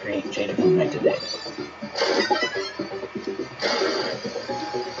where I can change it from night to day.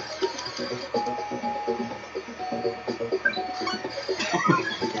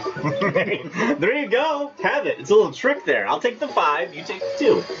 There you go. Have it. It's a little trick there. I'll take the 5. You take the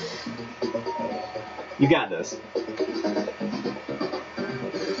 2. You got this.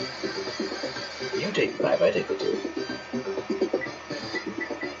 You take the 5, I take the 2.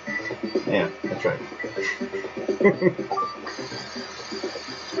 Yeah, that's right.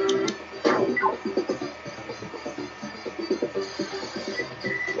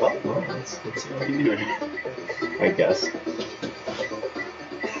 Well, let's see what we can do here. I guess.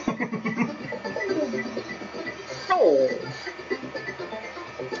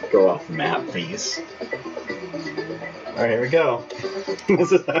 Go off the map, please. Alright, here we go.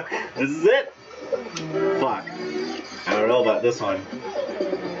 This is it. Fuck. I don't know about this one.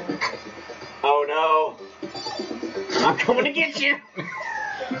 Oh no! I'm coming to get you!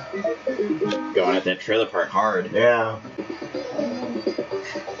 Going at that trailer park hard. Yeah.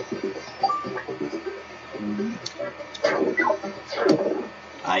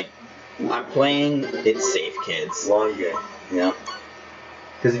 I'm playing it safe, kids. Long game. Yeah.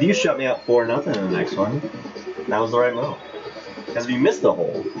 Because if you shut me up 4-0 in the next one, that was the right move. Because if you miss the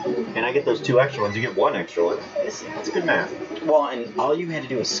hole, and I get those 2 extra ones, you get 1 extra one. It's good math. Well, and all you had to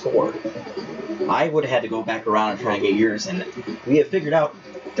do was score. I would have had to go back around and try and get yours, and we have figured out,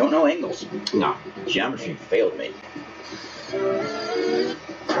 don't know angles. No. Geometry failed me.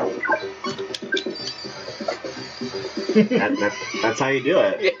 That's how you do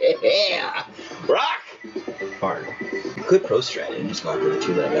it. Yeah! Rock! Hard. You could pro strat it and just go for the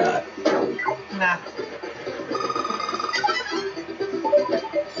 2 that I got. Nah.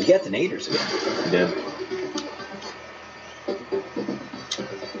 You got the naders again. I did.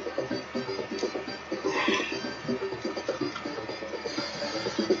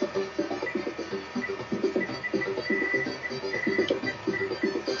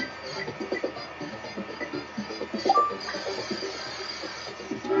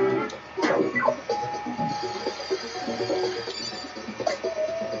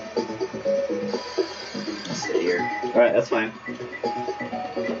 Stay here. Alright, that's fine.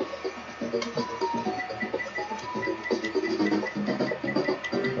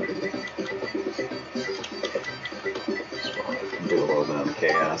 Do a little bit of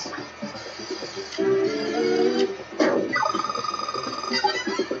chaos.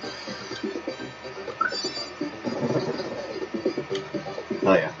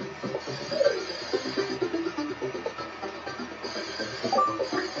 Oh yeah.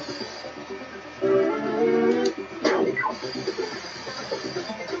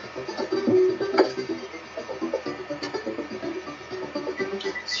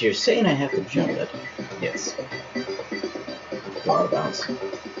 So you're saying I have to jump it? Yes. Go out of bounds.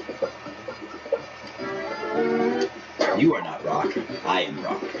 You are not rock. I am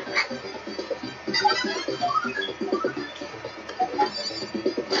rock.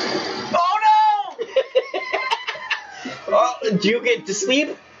 Oh no! Oh, do you get to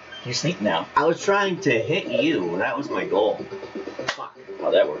sleep? You sleep now. I was trying to hit you. That was my goal. Fuck.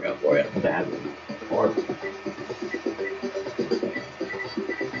 How'd that work out for you? Badly. Horrible.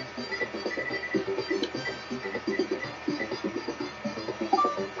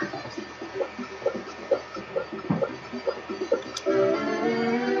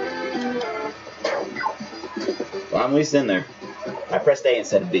 Well, I'm at least in there. I pressed A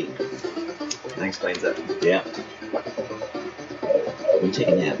instead of B. That explains it. Yeah. You take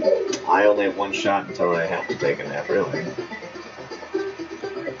a nap. I only have 1 shot until I have to take a nap, really.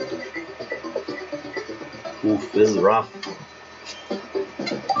 Oof, this is rough.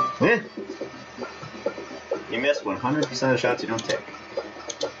 Eh. You miss 100% of the shots you don't take.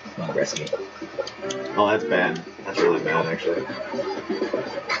 Come on, rescue. Oh, that's bad. That's really bad, actually.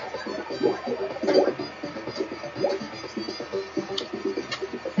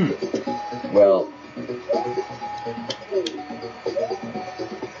 Well,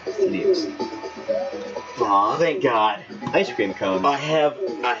 Idiots. Aw, thank God. Ice cream cone. I have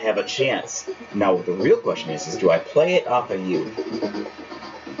a chance. Now the real question is do I play it off of you?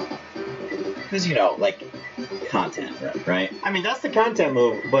 Because like content, right? I mean, that's the content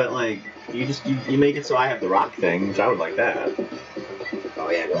move, but like, you make it so I have the rock thing, which I would like that. Oh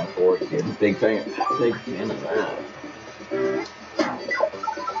yeah, going forward, dude. Big fan of that.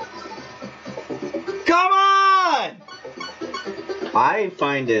 Come on! I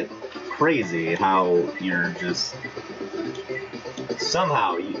find it crazy how you're just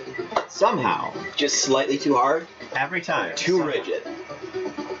somehow Just slightly too hard, every time too somehow. rigid.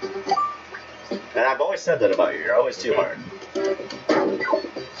 And I've always said that about you. You're always too hard.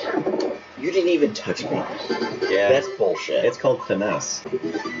 You didn't even touch me. Yeah, That's bullshit. it's called finesse.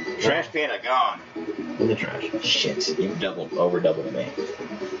 trash can gone. In the trash. Shit, you over doubled me.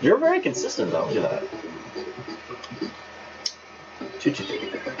 You're very consistent though. Look at that.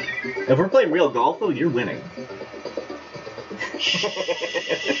 If we're playing real golf though, you're winning.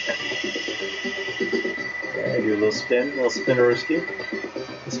 Yeah, do a little spinnerooski.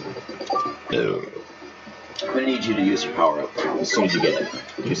 I'm gonna need you to use your power up as soon as you get it.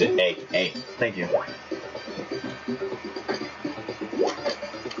 Use it. A. Thank you.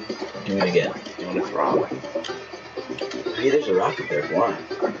 Do it again. Doing it wrong. Hey, there's a rock up there. Why?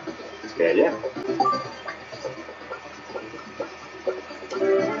 That's a good idea.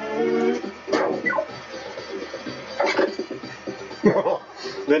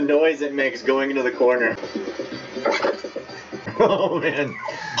 The noise it makes going into the corner. Oh man.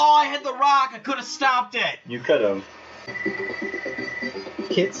 Oh, I had the rock. I could have stopped it. You could have.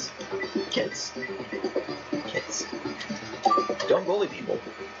 Kids. Don't bully people.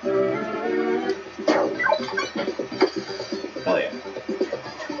 Hell yeah.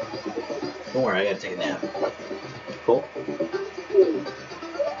 Don't worry, I gotta take a nap. Cool.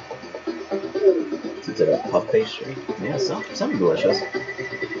 Is it a puff pastry? Yeah, something delicious.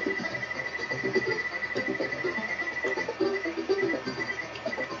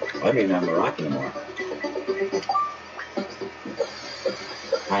 I don't even have Moroccan anymore.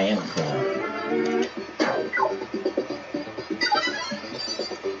 I am a clown.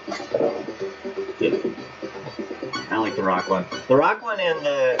 I like the rock one. The rock one and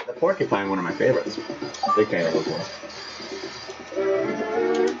the porcupine, one of my favorites. Big fan of those ones.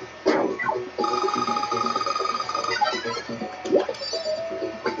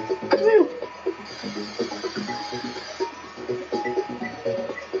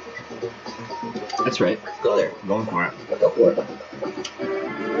 That's right. Go there. I'm going for it. Go for it.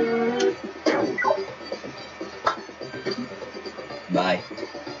 Bye.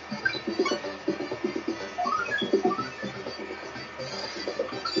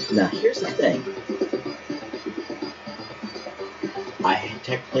 Now, here's the thing. I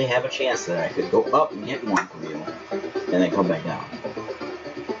technically have a chance that I could go up and get one from you, and then come back down.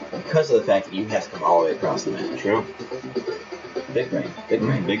 Because of the fact that you have to come all the way across the map. True. Big brain. Big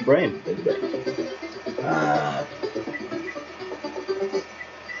brain. Big brain. Big brain.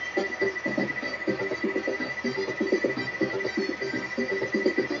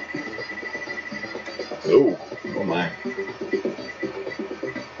 Ooh. Oh my.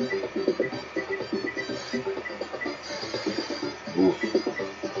 Oof.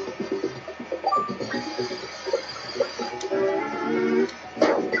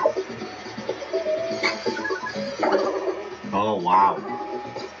 Oh wow.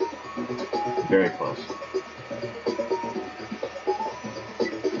 Very close.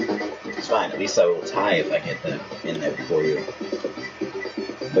 It's fine. At least I will tie if I get in there before you.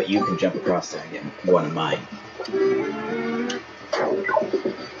 But you can jump across there and get one of mine.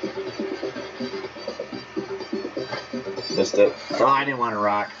 Missed it. Oh, I didn't want to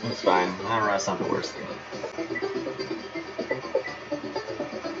rock. It's fine. I'll rock something worse than that.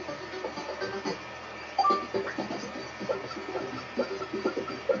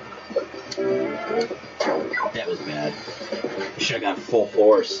 That was bad. You should have got full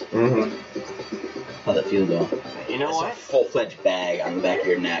force. Mm-hmm. How'd that feel though? You know It's what? a full-fledged bag on the back of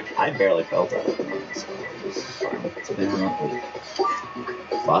your neck. I barely felt it. So it's fine. It's been a rough week.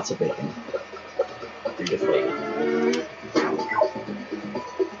 Lots of bacon. You're deflated.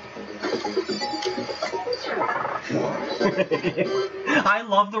 I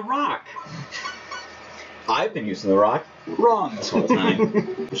love the rock. I've been using the rock wrong this whole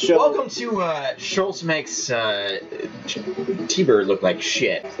time. Welcome to Schultz makes T-Bird look like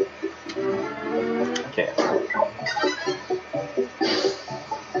shit. Okay.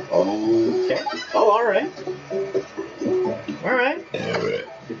 Okay. Oh, all right. All right.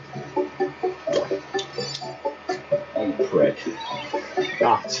 You prick.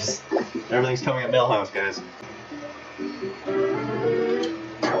 Ah, it's just everything's coming at Millhouse, guys.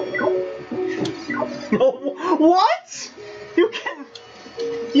 What?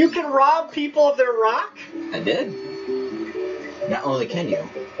 You can rob people of their rock? I did. Not only can you,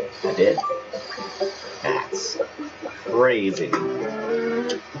 I did. That's crazy.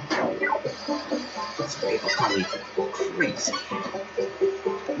 Some people call me crazy.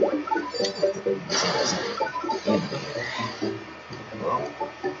 Well,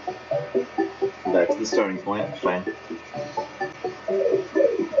 back to the starting point. Fine.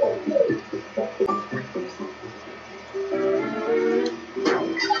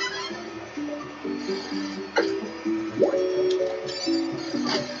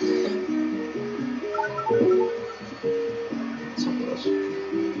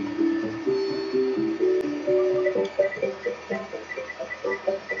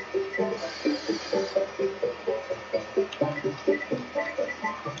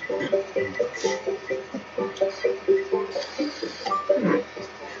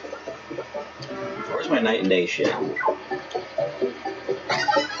 Where's my night and day shit?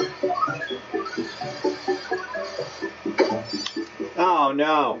 Oh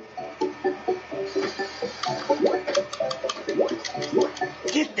no!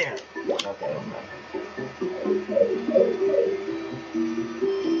 Get there! Okay, I'm done.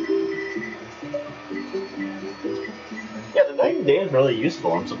 Yeah, the night and day is really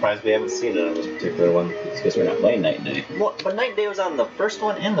useful. I'm surprised we haven't seen it on this particular one. It's because we're not playing night and day. Well, but night and day was on the first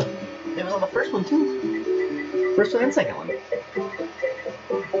one and it was on the first one too. First one and second one.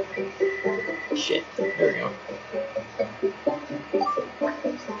 Shit. There we go.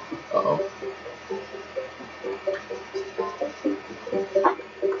 Uh-oh.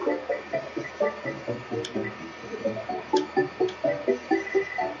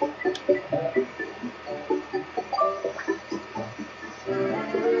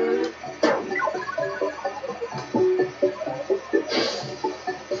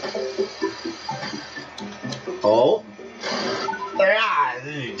 Oh. Ah,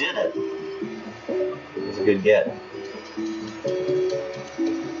 you did it. It was a good get.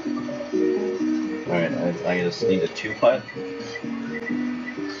 Alright, I just need a 2-putt.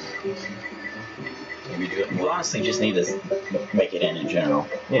 Maybe do it. We honestly just need to make it in general.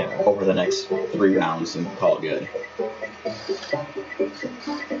 Yeah. Over the next 3 rounds and call it good.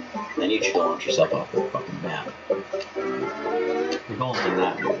 Then you should launch yourself off the fucking map. The goal is to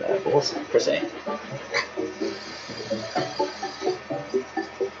not do that, but we'll see. Per se.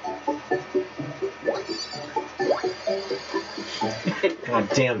 God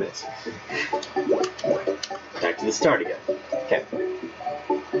damn it. Back to the start again. Okay.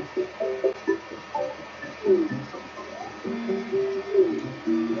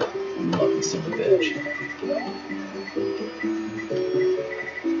 Lucky son of a bitch.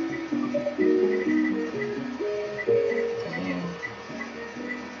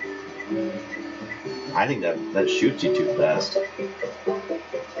 I think that shoots you too fast.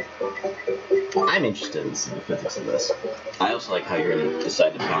 I'm interested in seeing the physics of this. I also like how you're going to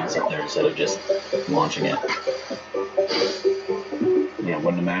decide to bounce up there instead of just launching it. Yeah,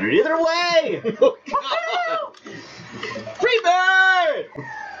 wouldn't have mattered either way! Oh, God. Free bird!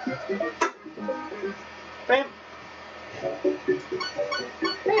 Bam.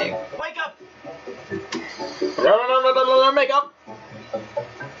 Hey, Wake up! make up!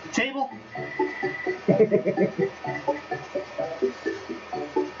 Table?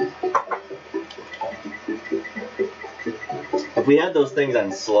 If we had those things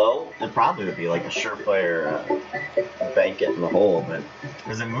on slow, it probably would be like a surefire bank it in the hole, but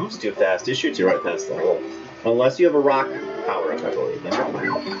because it moves too fast, it shoots you right past the hole. Unless you have a rock power up, I believe. Then you're fine.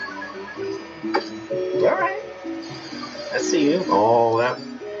 Alright. I see you. Oh, that.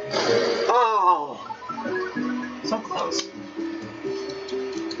 Oh! So close.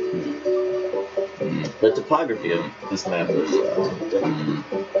 The topography of this map is different.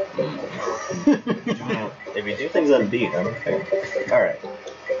 If you do things on beat, I'm okay. Alright.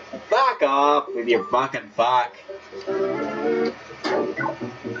 Fuck off with your fucking fuck.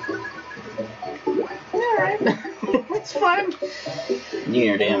 Alright. It's fun. You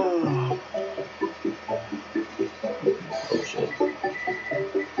hear damn. Oh shit.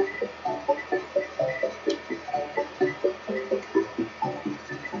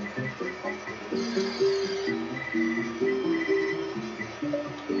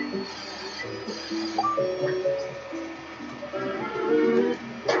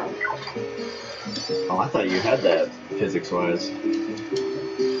 Oh, I thought you had that physics-wise.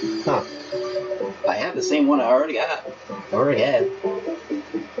 Huh. I have the same one I already got. Already had.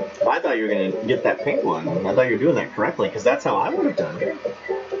 Well, I thought you were going to get that pink one. I thought you were doing that correctly, because that's how I would have done it.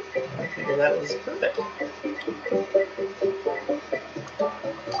 I figured that was perfect.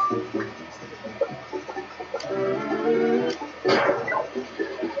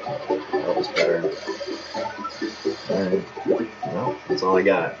 That was better. Alright. Well, that's all I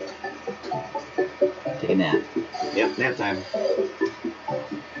got. Take a nap. Yep, nap time.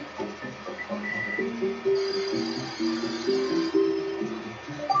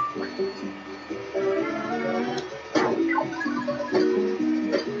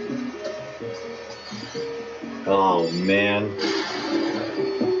 Oh man.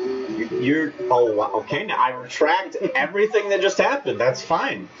 You're oh wow. Okay, now I retract everything that just happened. That's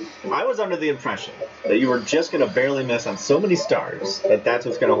fine. I was under the impression that you were just gonna barely miss on so many stars that that's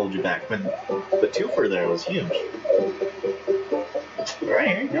what's gonna hold you back. But the twofer there was huge. All right,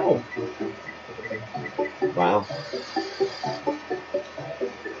 here you go. Wow.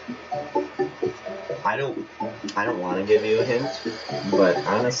 I don't want to give you a hint, but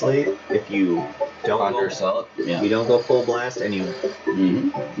honestly, if you don't Undersell it. Yeah. you don't go full blast and you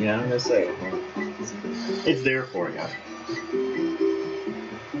Mm-hmm. yeah, I'm gonna say it's there for you.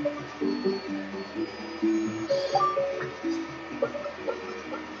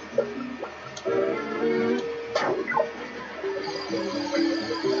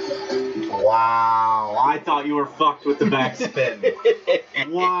 Wow, I thought you were fucked with the backspin.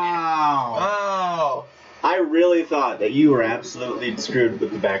 Wow. Oh. I really thought that you were absolutely screwed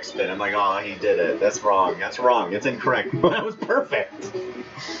with the backspin. I'm like, oh, he did it. That's wrong. That's wrong. It's incorrect. That was perfect.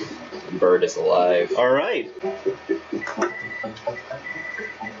 Bird is alive. All right.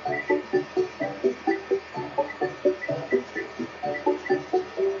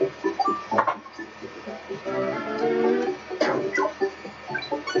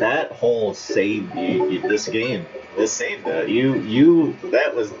 That hole saved this game. This saved it.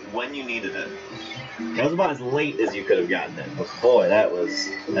 That was when you needed it. That was about as late as you could have gotten it. But boy,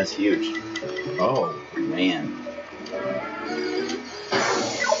 that's huge. Oh, man.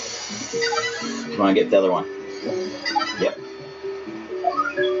 Come on, get the other one. Yep.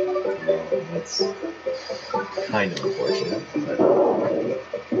 That's kind of unfortunate. But...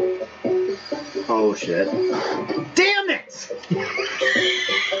 Oh shit. Damn it!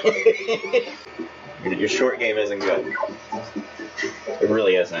 Your short game isn't good. It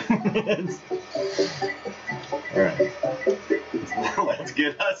really isn't. Alright. Let's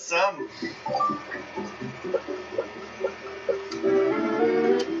get us some.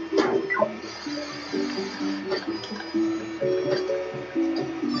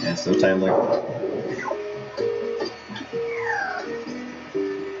 Yeah, so timely.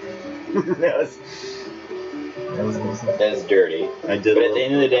 That's dirty. I did. But at the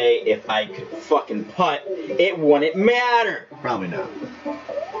end of the day, if I could fucking putt, it wouldn't matter. Probably not.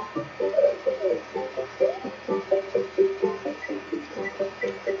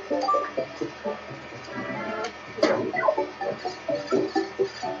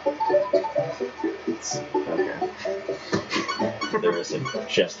 Okay. There is a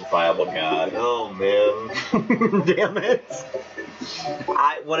justifiable God. Oh man. Damn it.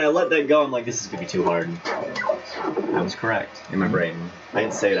 When I let that go, I'm like, this is gonna be too hard. I was correct in my brain. I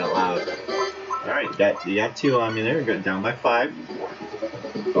didn't say it out loud. Alright, you got 2 on me there. Got down by 5.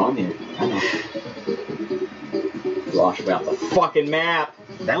 Go on here. I know. Lost me off the fucking map.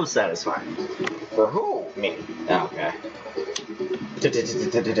 That was satisfying. For who? Me. Oh, okay.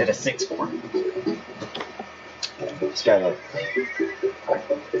 6-4. Just gotta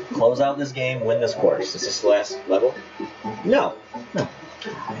close out this game, win this course. Is this the last level? No.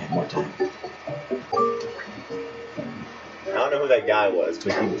 I had more time. I don't know who that guy was,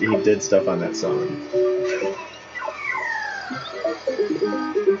 but he did stuff on that song.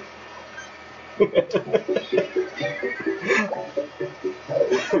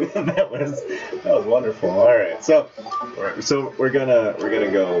 that was wonderful. All right, so we're gonna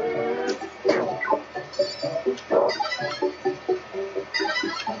go.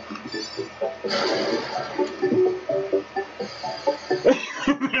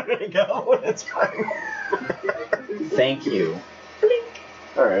 There we go. That's fine. Thank you.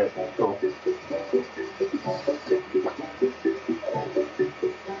 All right, cool.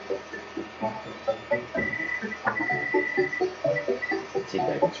 See if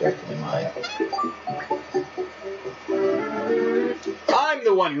I can correctly mine. I'm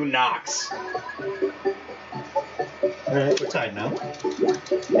the one who knocks. All right, we're tied now.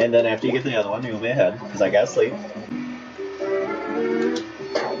 And then after you get the other one, you'll be ahead because I gotta sleep.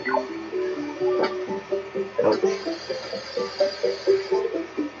 Oh.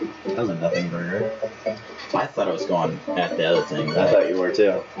 That was a nothing burger. I thought I was going at the other thing. I thought you were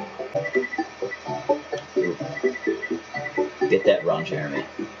too. Get that wrong, Jeremy.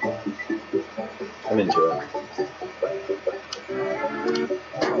 I'm into it.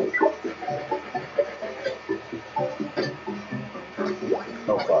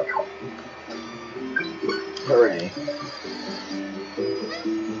 Oh fuck. Hooray.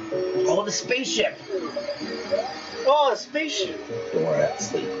 Oh, the spaceship! Oh, the spaceship! Don't worry, I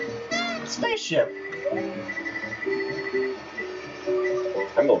sleep. Spaceship!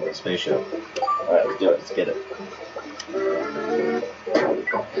 I'm going for the spaceship. Alright, let's do it. Let's get it.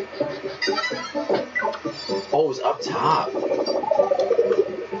 Oh, it was up top.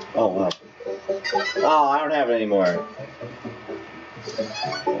 Oh, wow. Oh, I don't have it anymore.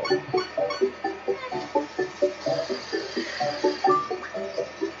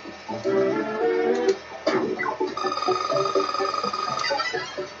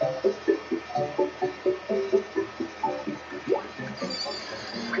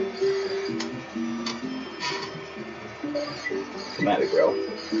 Come at it, bro.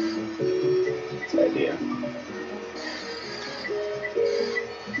 That's the idea.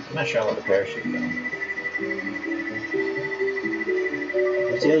 I'm not sure I want the parachute though.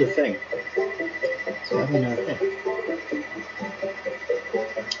 What's the other thing? There's gotta be another thing.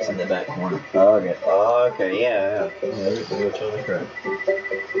 It's in the back corner. Oh, okay. Oh, okay. Yeah. You're totally correct.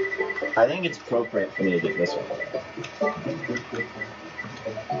 I think it's appropriate for me to get this one.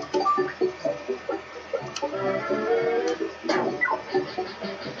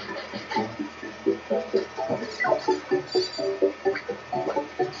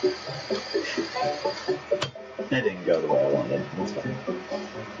 That didn't go the way I wanted. That's fine.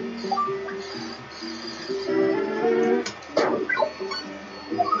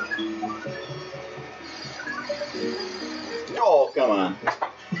 Oh, come on.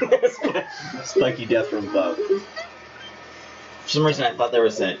 Spiky death from above. For some reason, I thought there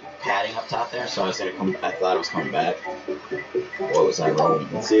was a padding up top there, so I was gonna come. I thought it was coming back. What was I rolling?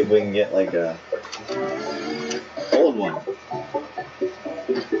 Let's see if we can get like a old one.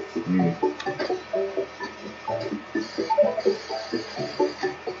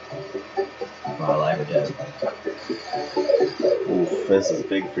 Well, alive or dead. Oof, this is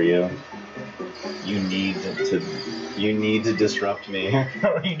big for you. You need to disrupt me,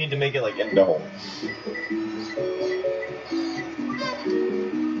 or you need to make it like into home.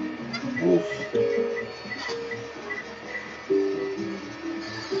 Oof.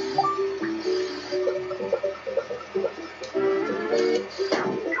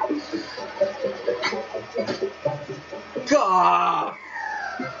 Gah!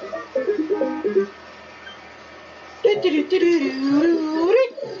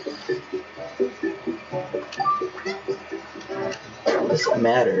 Doesn't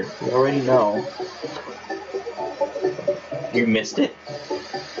matter. You already know. You missed it.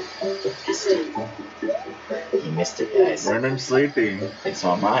 You missed it, guys. Running sleepy. It's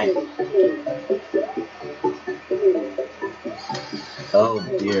on mine. Oh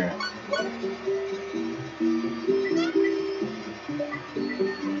dear.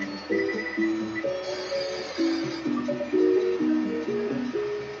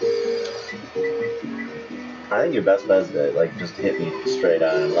 I think your best bet is to like just hit me straight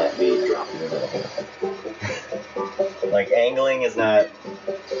on and let me drop you into the hole. Like angling is not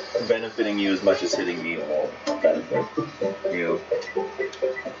benefiting you as much as hitting me will benefit you.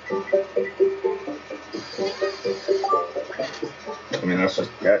 I mean that's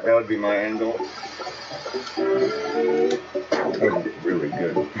just that would be my angle. That was really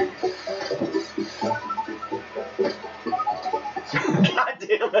good. God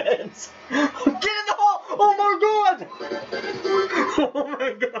damn it! Get in the hole! Oh my god! Oh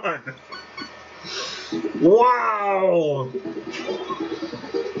my god! Wow!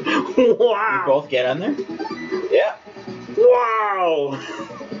 Wow! You both get on there? Yeah. Wow!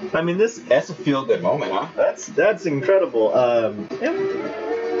 I mean this That's a feel-good moment, huh? that's incredible. Yeah.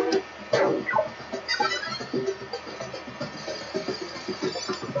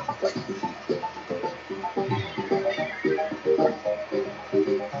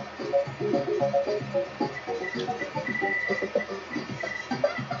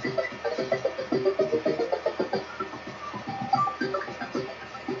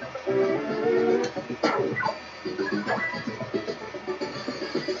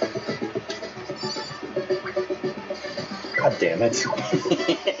 God damn it.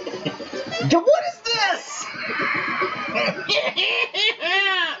 What is this?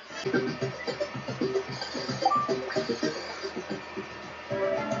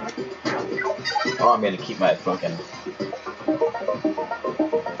 Oh, I'm gonna keep my fucking...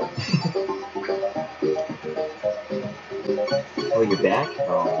 Oh, you're back?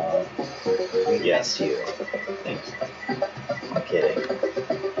 Oh. Yes. You. Thanks. I'm kidding.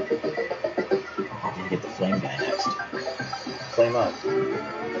 Oh, I'm gonna get the flame guy next. Flame up.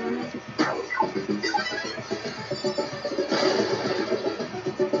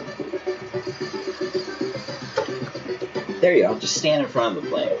 There you go. Just stand in front of the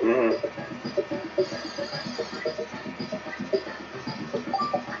flame. Mm-hmm.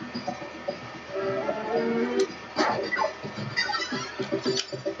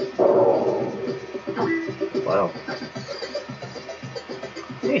 Wow.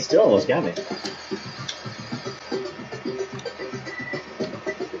 He still almost got me.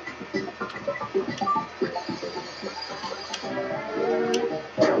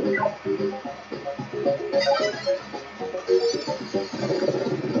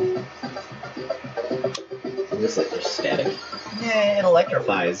 Looks like they're static. Yeah, it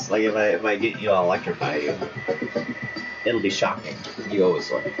electrifies. Like if I get you, I'll electrify you. It'll be shocking. You always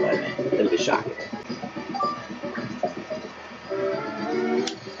electrify me. It'll be shocking.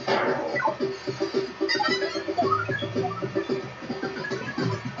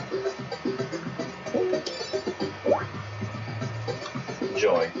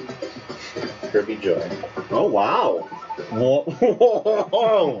 Joy. Kirby Joy. Oh wow. Whoa.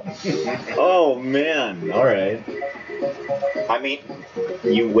 Oh man. All right. I mean,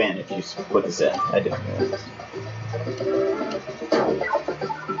 you win if you put this in. I do.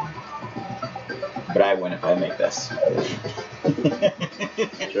 But I win if I make this.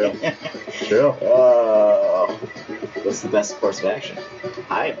 True. True. What's the best course of action?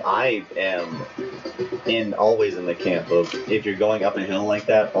 I am always in the camp of if you're going up a hill like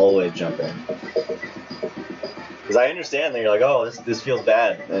that, always jump in. Because I understand that you're like, oh, this feels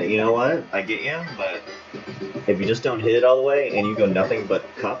bad. You know what? I get you, but if you just don't hit it all the way and you go nothing but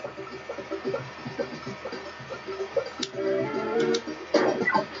cup.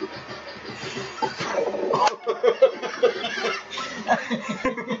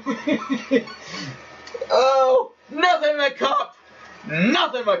 Oh, nothing but cup!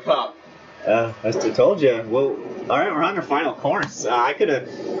 Nothing but cup! I still told you. Well, all right, we're on our final course. I could have.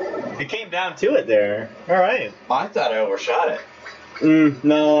 It came down to it there. All right. I thought I overshot it.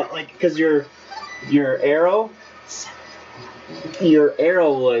 No, like because your arrow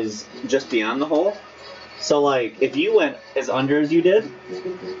was just beyond the hole. So like if you went as under as you did,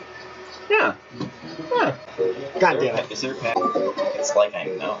 yeah. God damn it. Is there a path? It's like I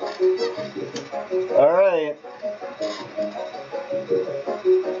know. All right.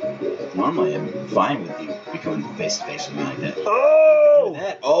 Normally I'm fine with you becoming face to face with me like that. Oh!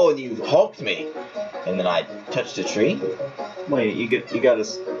 That. Oh, and you hulked me, and then I touched a tree. Wait, you got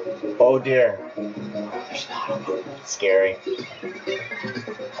us. Oh dear. There's not a moon. Scary.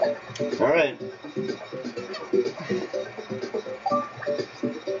 All right.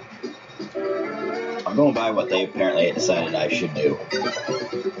 I'm going by what they apparently decided I should do.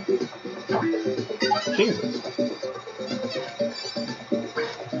 Jesus.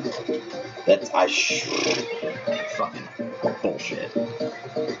 That's fucking bullshit.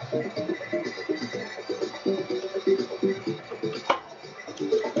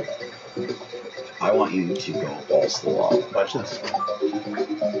 I want you to go balls to the wall. Watch this.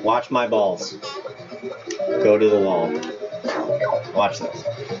 Watch my balls. Go to the wall. Watch this.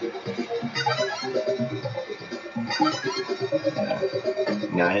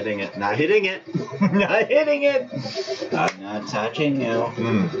 Not hitting it. Not hitting it. Not hitting it. I'm not touching you.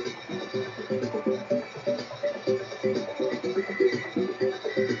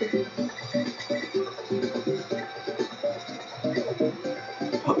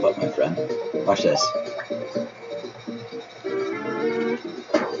 Hop up, my friend. Watch this.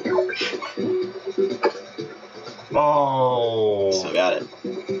 Oh. Still got it.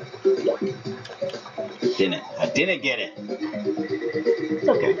 Didn't. I didn't get it. It's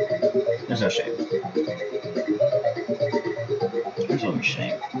okay. There's no shame. There's no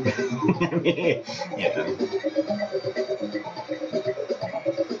shame. Yeah.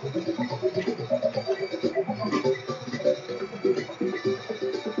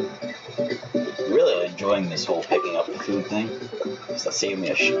 Really enjoying this whole picking up the food thing. Because that saved me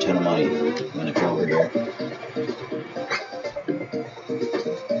a shit ton of money when I come over here.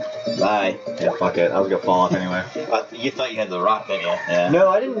 Bye. Yeah, fuck it. I was gonna fall off anyway. You thought you had the rock, didn't you? Yeah. No,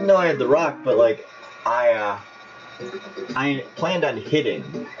 I didn't know I had the rock, but like, I planned on hitting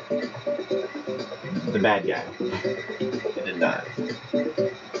the bad guy. I did not.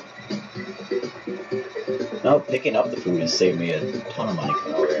 No, picking up the food has saved me a ton of money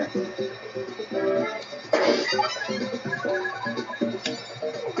coming over here.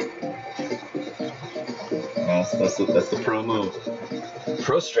 That's the pro move.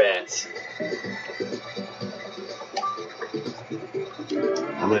 Pro strats.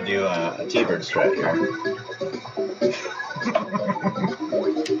 I'm gonna do a T-bird strat here.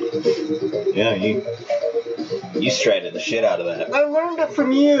 Yeah, you stratted the shit out of that. I learned it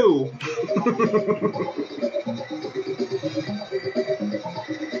from you.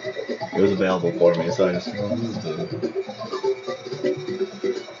 It was available for me, so I just used it.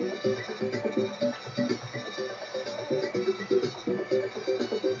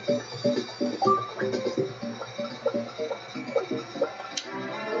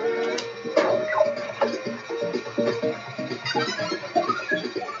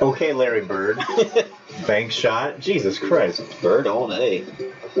 Okay, Larry Bird. Bank shot. Jesus Christ. Bird all day.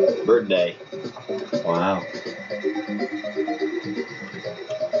 Bird day. Wow.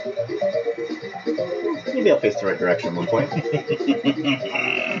 Maybe I'll face the right direction at one point.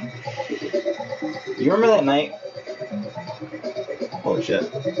 You remember that night? Holy shit.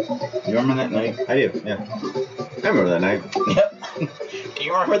 You remember that night? I do, yeah. I remember that night. Yep. Do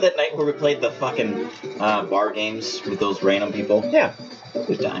you remember that night where we played the fucking bar games with those random people? Yeah.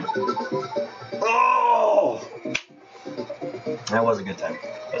 Good time. Oh! That was a good time.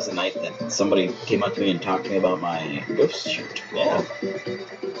 That was the night that somebody came up to me and talked to me about my ghost shoot. Yeah.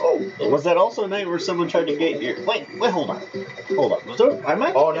 Oh, was that also a night where someone tried to get your... Wait, hold on. Hold on. Was there... I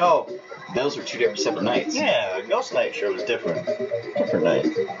might... Oh, no. Those were two different separate nights. Yeah, Ghost Night sure was different. Different night.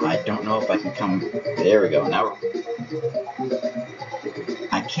 I don't know if I can come... There we go. Now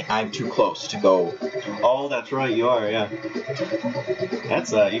I can't... I'm too close to go... Oh, that's right. You are, yeah.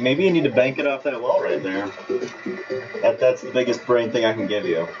 That's, maybe you need to bank it off that wall right there. That's the biggest brain thing I can give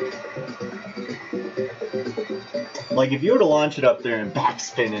you. Like, if you were to launch it up there and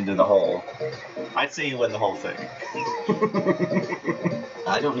backspin into the hole, I'd say you win the whole thing.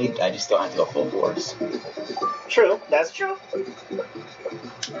 I just don't have to go full force. True, that's true.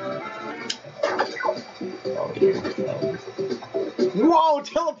 Oh, dear. Whoa,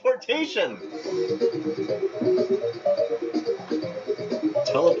 teleportation!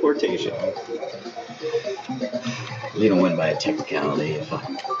 Teleportation. You don't win by a technicality, you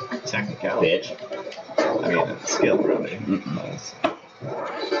fucking Technicality. bitch. I mean, it's skill, really. Nice.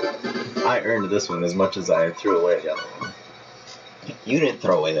 I earned this one as much as I threw away the other one. You didn't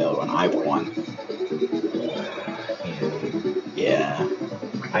throw away the other one, I won. Yeah.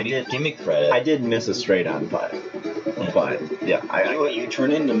 I did. Give me credit. I did miss a straight on putt. But, yeah, I know what you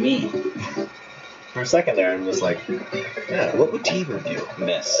turn into me. for a second there, I'm just like, yeah, What would Tabor do?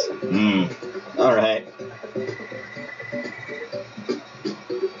 Miss. Alright.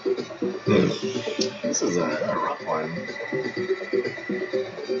 This is a rough one.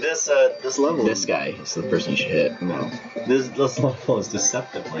 This level. This guy is the person you should hit. No. This level is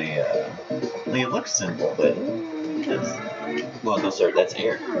deceptively, like, it looks simple, but it's, Well, no, sir, that's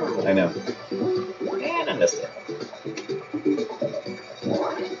air. I know. And I missed it.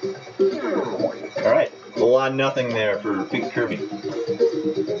 Alright. Full on nothing there for Big Kirby.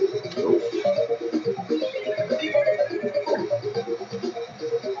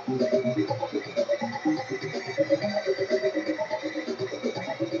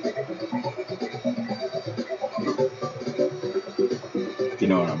 You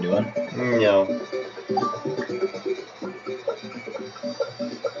know what I'm doing? No.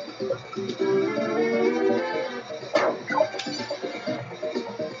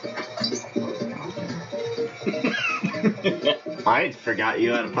 I forgot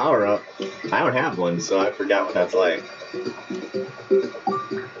you had a power up. I don't have one, so I forgot what that's like.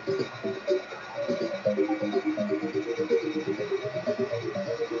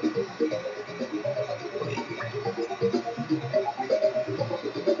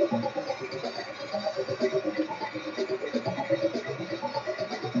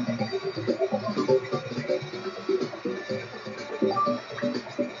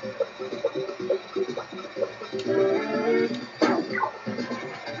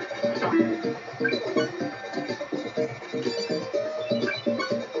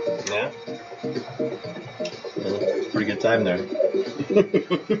 Yeah. Pretty good time there.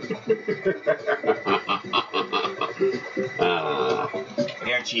 I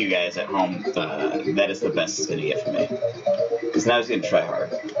guarantee you guys at home, that is the best it's gonna get for me. Because now he's gonna try hard.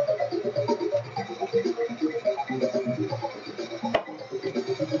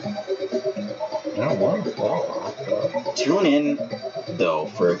 Oh, wow. Tune in, though,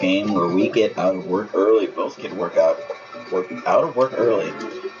 for a game where we get out of work early. Both get work out of work early.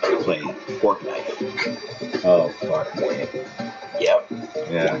 We play Fork Knife. Oh, fuck me. Yep,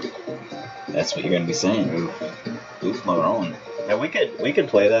 Yeah. that's what you're gonna be saying. Oof, my own. Yeah, we could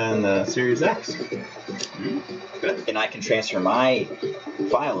play that in the Series X. Good. And I can transfer my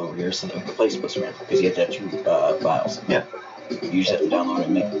file over here so that we can play Split Screen, because you have to have two files. Yeah. You just have to download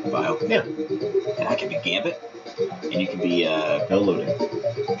and make a file. Yeah. And I can be Gambit, and you can be No loading.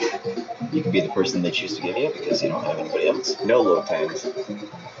 you can be the person they choose to give you because you don't have anybody else. No load times.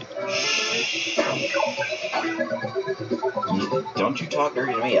 Don't you talk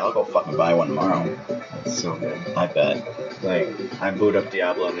dirty to me? I'll go fucking buy one tomorrow. That's so good. I bet. Like, I boot up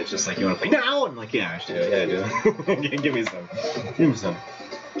Diablo and it's just like, you want to play now? And I'm like, yeah, I should do it. Yeah, I do. Give me some. Give me some.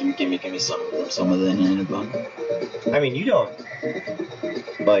 Give me some of the in a bun. I mean, you don't,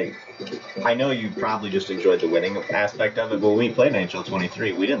 like, I know you probably just enjoyed the winning aspect of it, but when we played NHL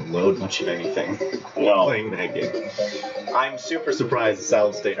 23, we didn't load much of anything No. playing that game. I'm super surprised at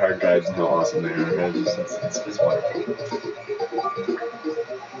solid state hard drives and how awesome they are. It's wonderful.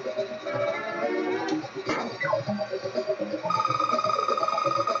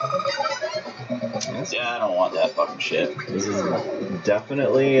 Yes. Yeah, I don't want that fucking shit. This is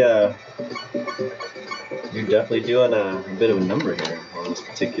definitely, you're definitely doing a bit of a number here on this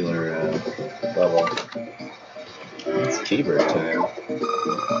particular level. It's T-Bird time.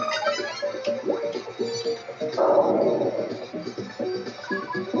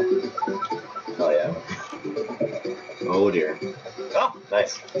 Oh yeah. Oh dear. Oh,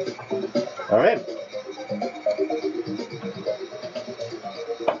 nice. All right.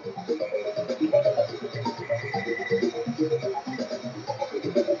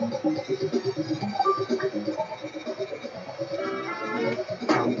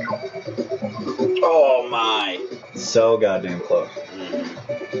 Oh my. So goddamn close.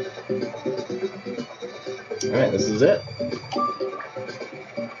 All right, this is it.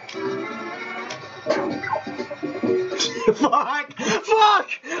 Fuck! Fuck!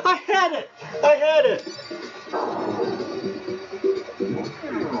 I had it! I had it!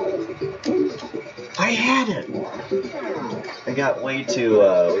 I had it! I got way too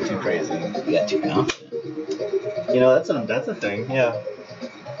crazy. You got too confident. You know, that's a thing, yeah.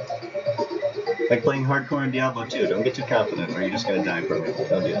 Like playing hardcore in Diablo 2. Don't get too confident or you're just gonna die permanently.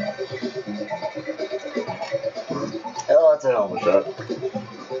 Don't do that. Oh, that's a hell of a shot.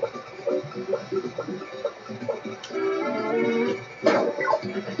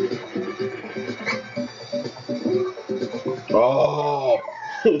 Oh!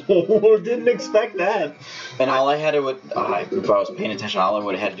 Didn't expect that. And all I had to if I was paying attention, all I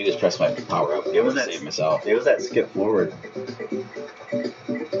would have had to do is press my power up. It was to that save myself. It was that skip forward.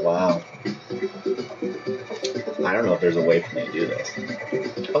 Wow. I don't know if there's a way for me to do this.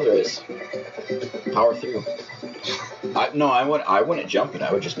 Oh, there is. Power through. I wouldn't jump it.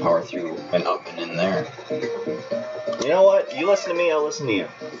 I would just power through and up and in there. You know what? You listen to me, I'll listen to you.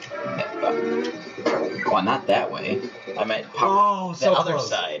 Well, not that way. I meant power the other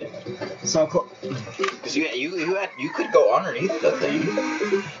side. So close. Because you could go underneath the thing.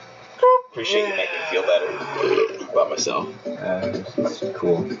 Appreciate you making me feel better about myself. It's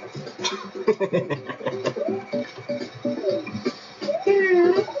cool.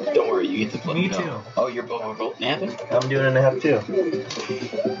 Don't worry, you get to play. Me too. Oh, we're both napping? I'm doing a nap too.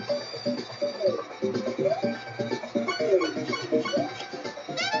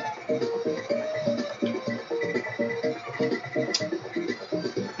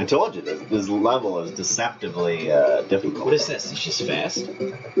 I told you this level is deceptively difficult. What is this? It's just fast?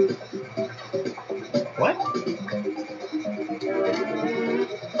 What?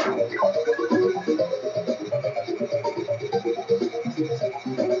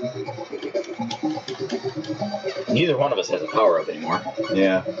 Neither one of us has a power up anymore.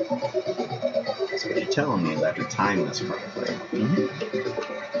 Yeah. That's what you're telling me, is I have to time this correctly. Mm-hmm.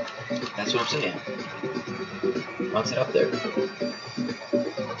 That's what I'm saying. Once it up there.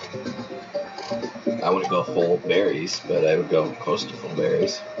 I wouldn't go full berries, but I would go close to full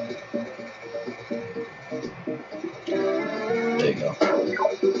berries. There you go.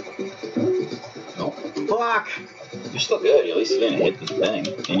 Nope. Fuck! You're still good. At least you didn't hit the thing.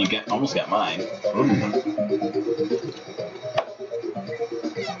 And you almost got mine. Mm-hmm.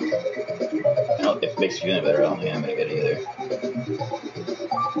 If it makes you feel any better, I don't think I'm going to get it either.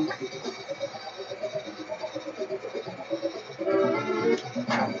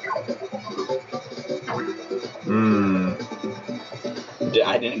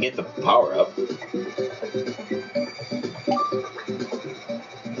 I didn't get the power up.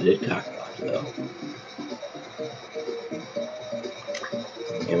 I did cock block though.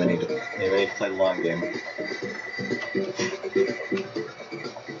 Maybe I need to play the long game.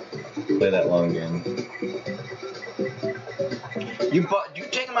 Play that long game. You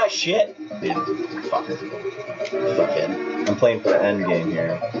taking my shit? Fuckhead. I'm playing for the end game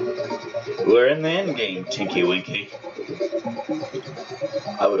here. We're in the end game, Tinky Winky.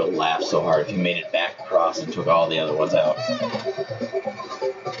 I would have laughed so hard if you made it back across and took all the other ones out.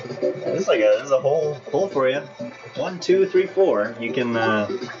 There's a hole for you. 1, 2, 3, 4. You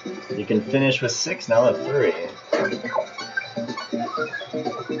can finish with 6. Now I have 3.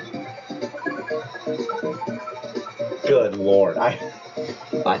 Good lord! I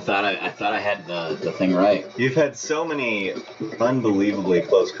thought I had the thing right. You've had so many unbelievably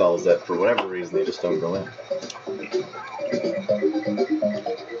close calls that for whatever reason they just don't go in.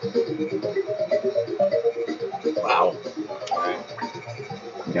 Wow. Alright.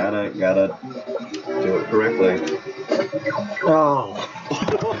 Gotta do it correctly. Oh.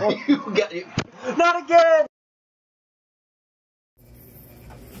 You got it. Not again!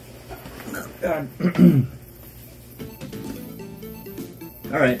 God.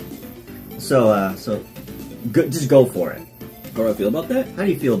 All right. So just go for it. How do I feel about that? How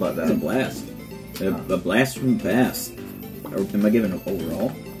do you feel about It's a that? blast. A blast from the past. Am I giving an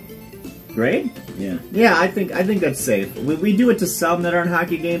overall? Grade? Yeah. Yeah, I think that's safe. We do it to some that aren't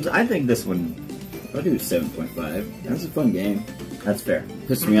hockey games. I think this one. I'll do 7.5. That's a fun game. That's fair.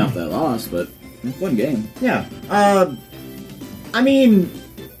 Pissed me off that loss, but it's a fun game. Yeah. I mean,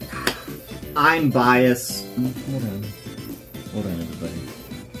 I'm biased. Hold on, everybody.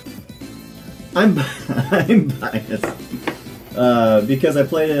 I'm biased because I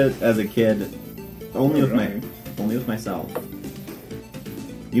played it as a kid, only with myself.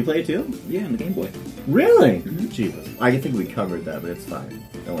 You play it too? Yeah, on the Game Boy. Really? Mm-hmm. Jesus, I think we covered that, but it's fine.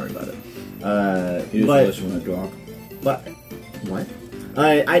 Don't worry about it. You But just want to draw. but what?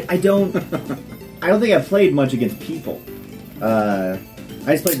 I don't I don't think I've played much against people.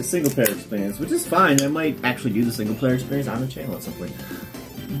 I just played the single player experience, which is fine. I might actually do the single player experience on the channel at some point.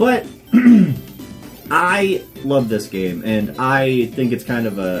 But I love this game, and I think it's kind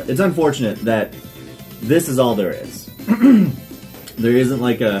of it's unfortunate that this is all there is. There isn't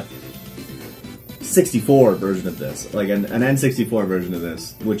like a 64 version of this, like an N64 version of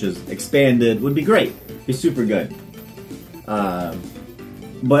this, which is expanded, would be great. Be super good. But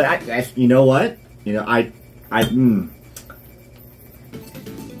you know what? You know,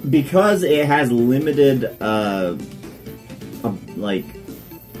 because it has limited, like,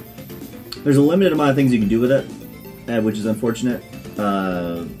 there's a limited amount of things you can do with it, which is unfortunate.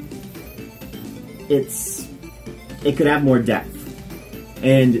 It could have more depth.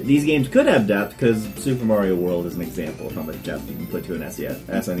 And these games could have depth, because Super Mario World is an example of how much depth you can put to an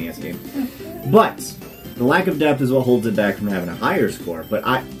SNES game. But the lack of depth is what holds it back from having a higher score. But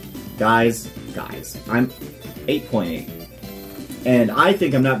guys, I'm 8.8. And I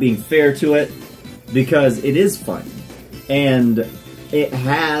think I'm not being fair to it, because it is fun. And it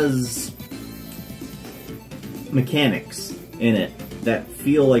has mechanics in it that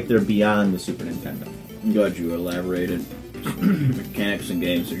feel like they're beyond the Super Nintendo. I'm glad you elaborated. Mechanics in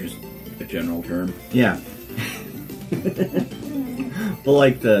games are just a general term. Yeah. But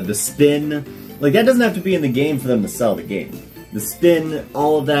like the spin, like that doesn't have to be in the game for them to sell the game. The spin,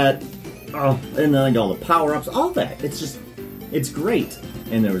 all of that, and then like all the power-ups, all that. It's great.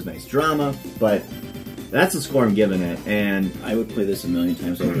 And there was nice drama, but that's the score I'm giving it, and I would play this a million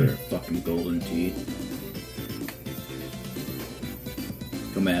times over their fucking golden teeth.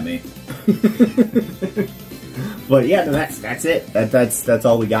 Come at me. But yeah, no, that's it. That's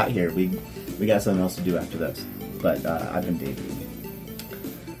all we got here. We got something else to do after this. But I've been Davey.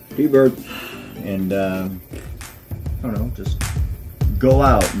 T-Bird. And I don't know, just go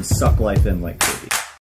out and suck life in like Kirby.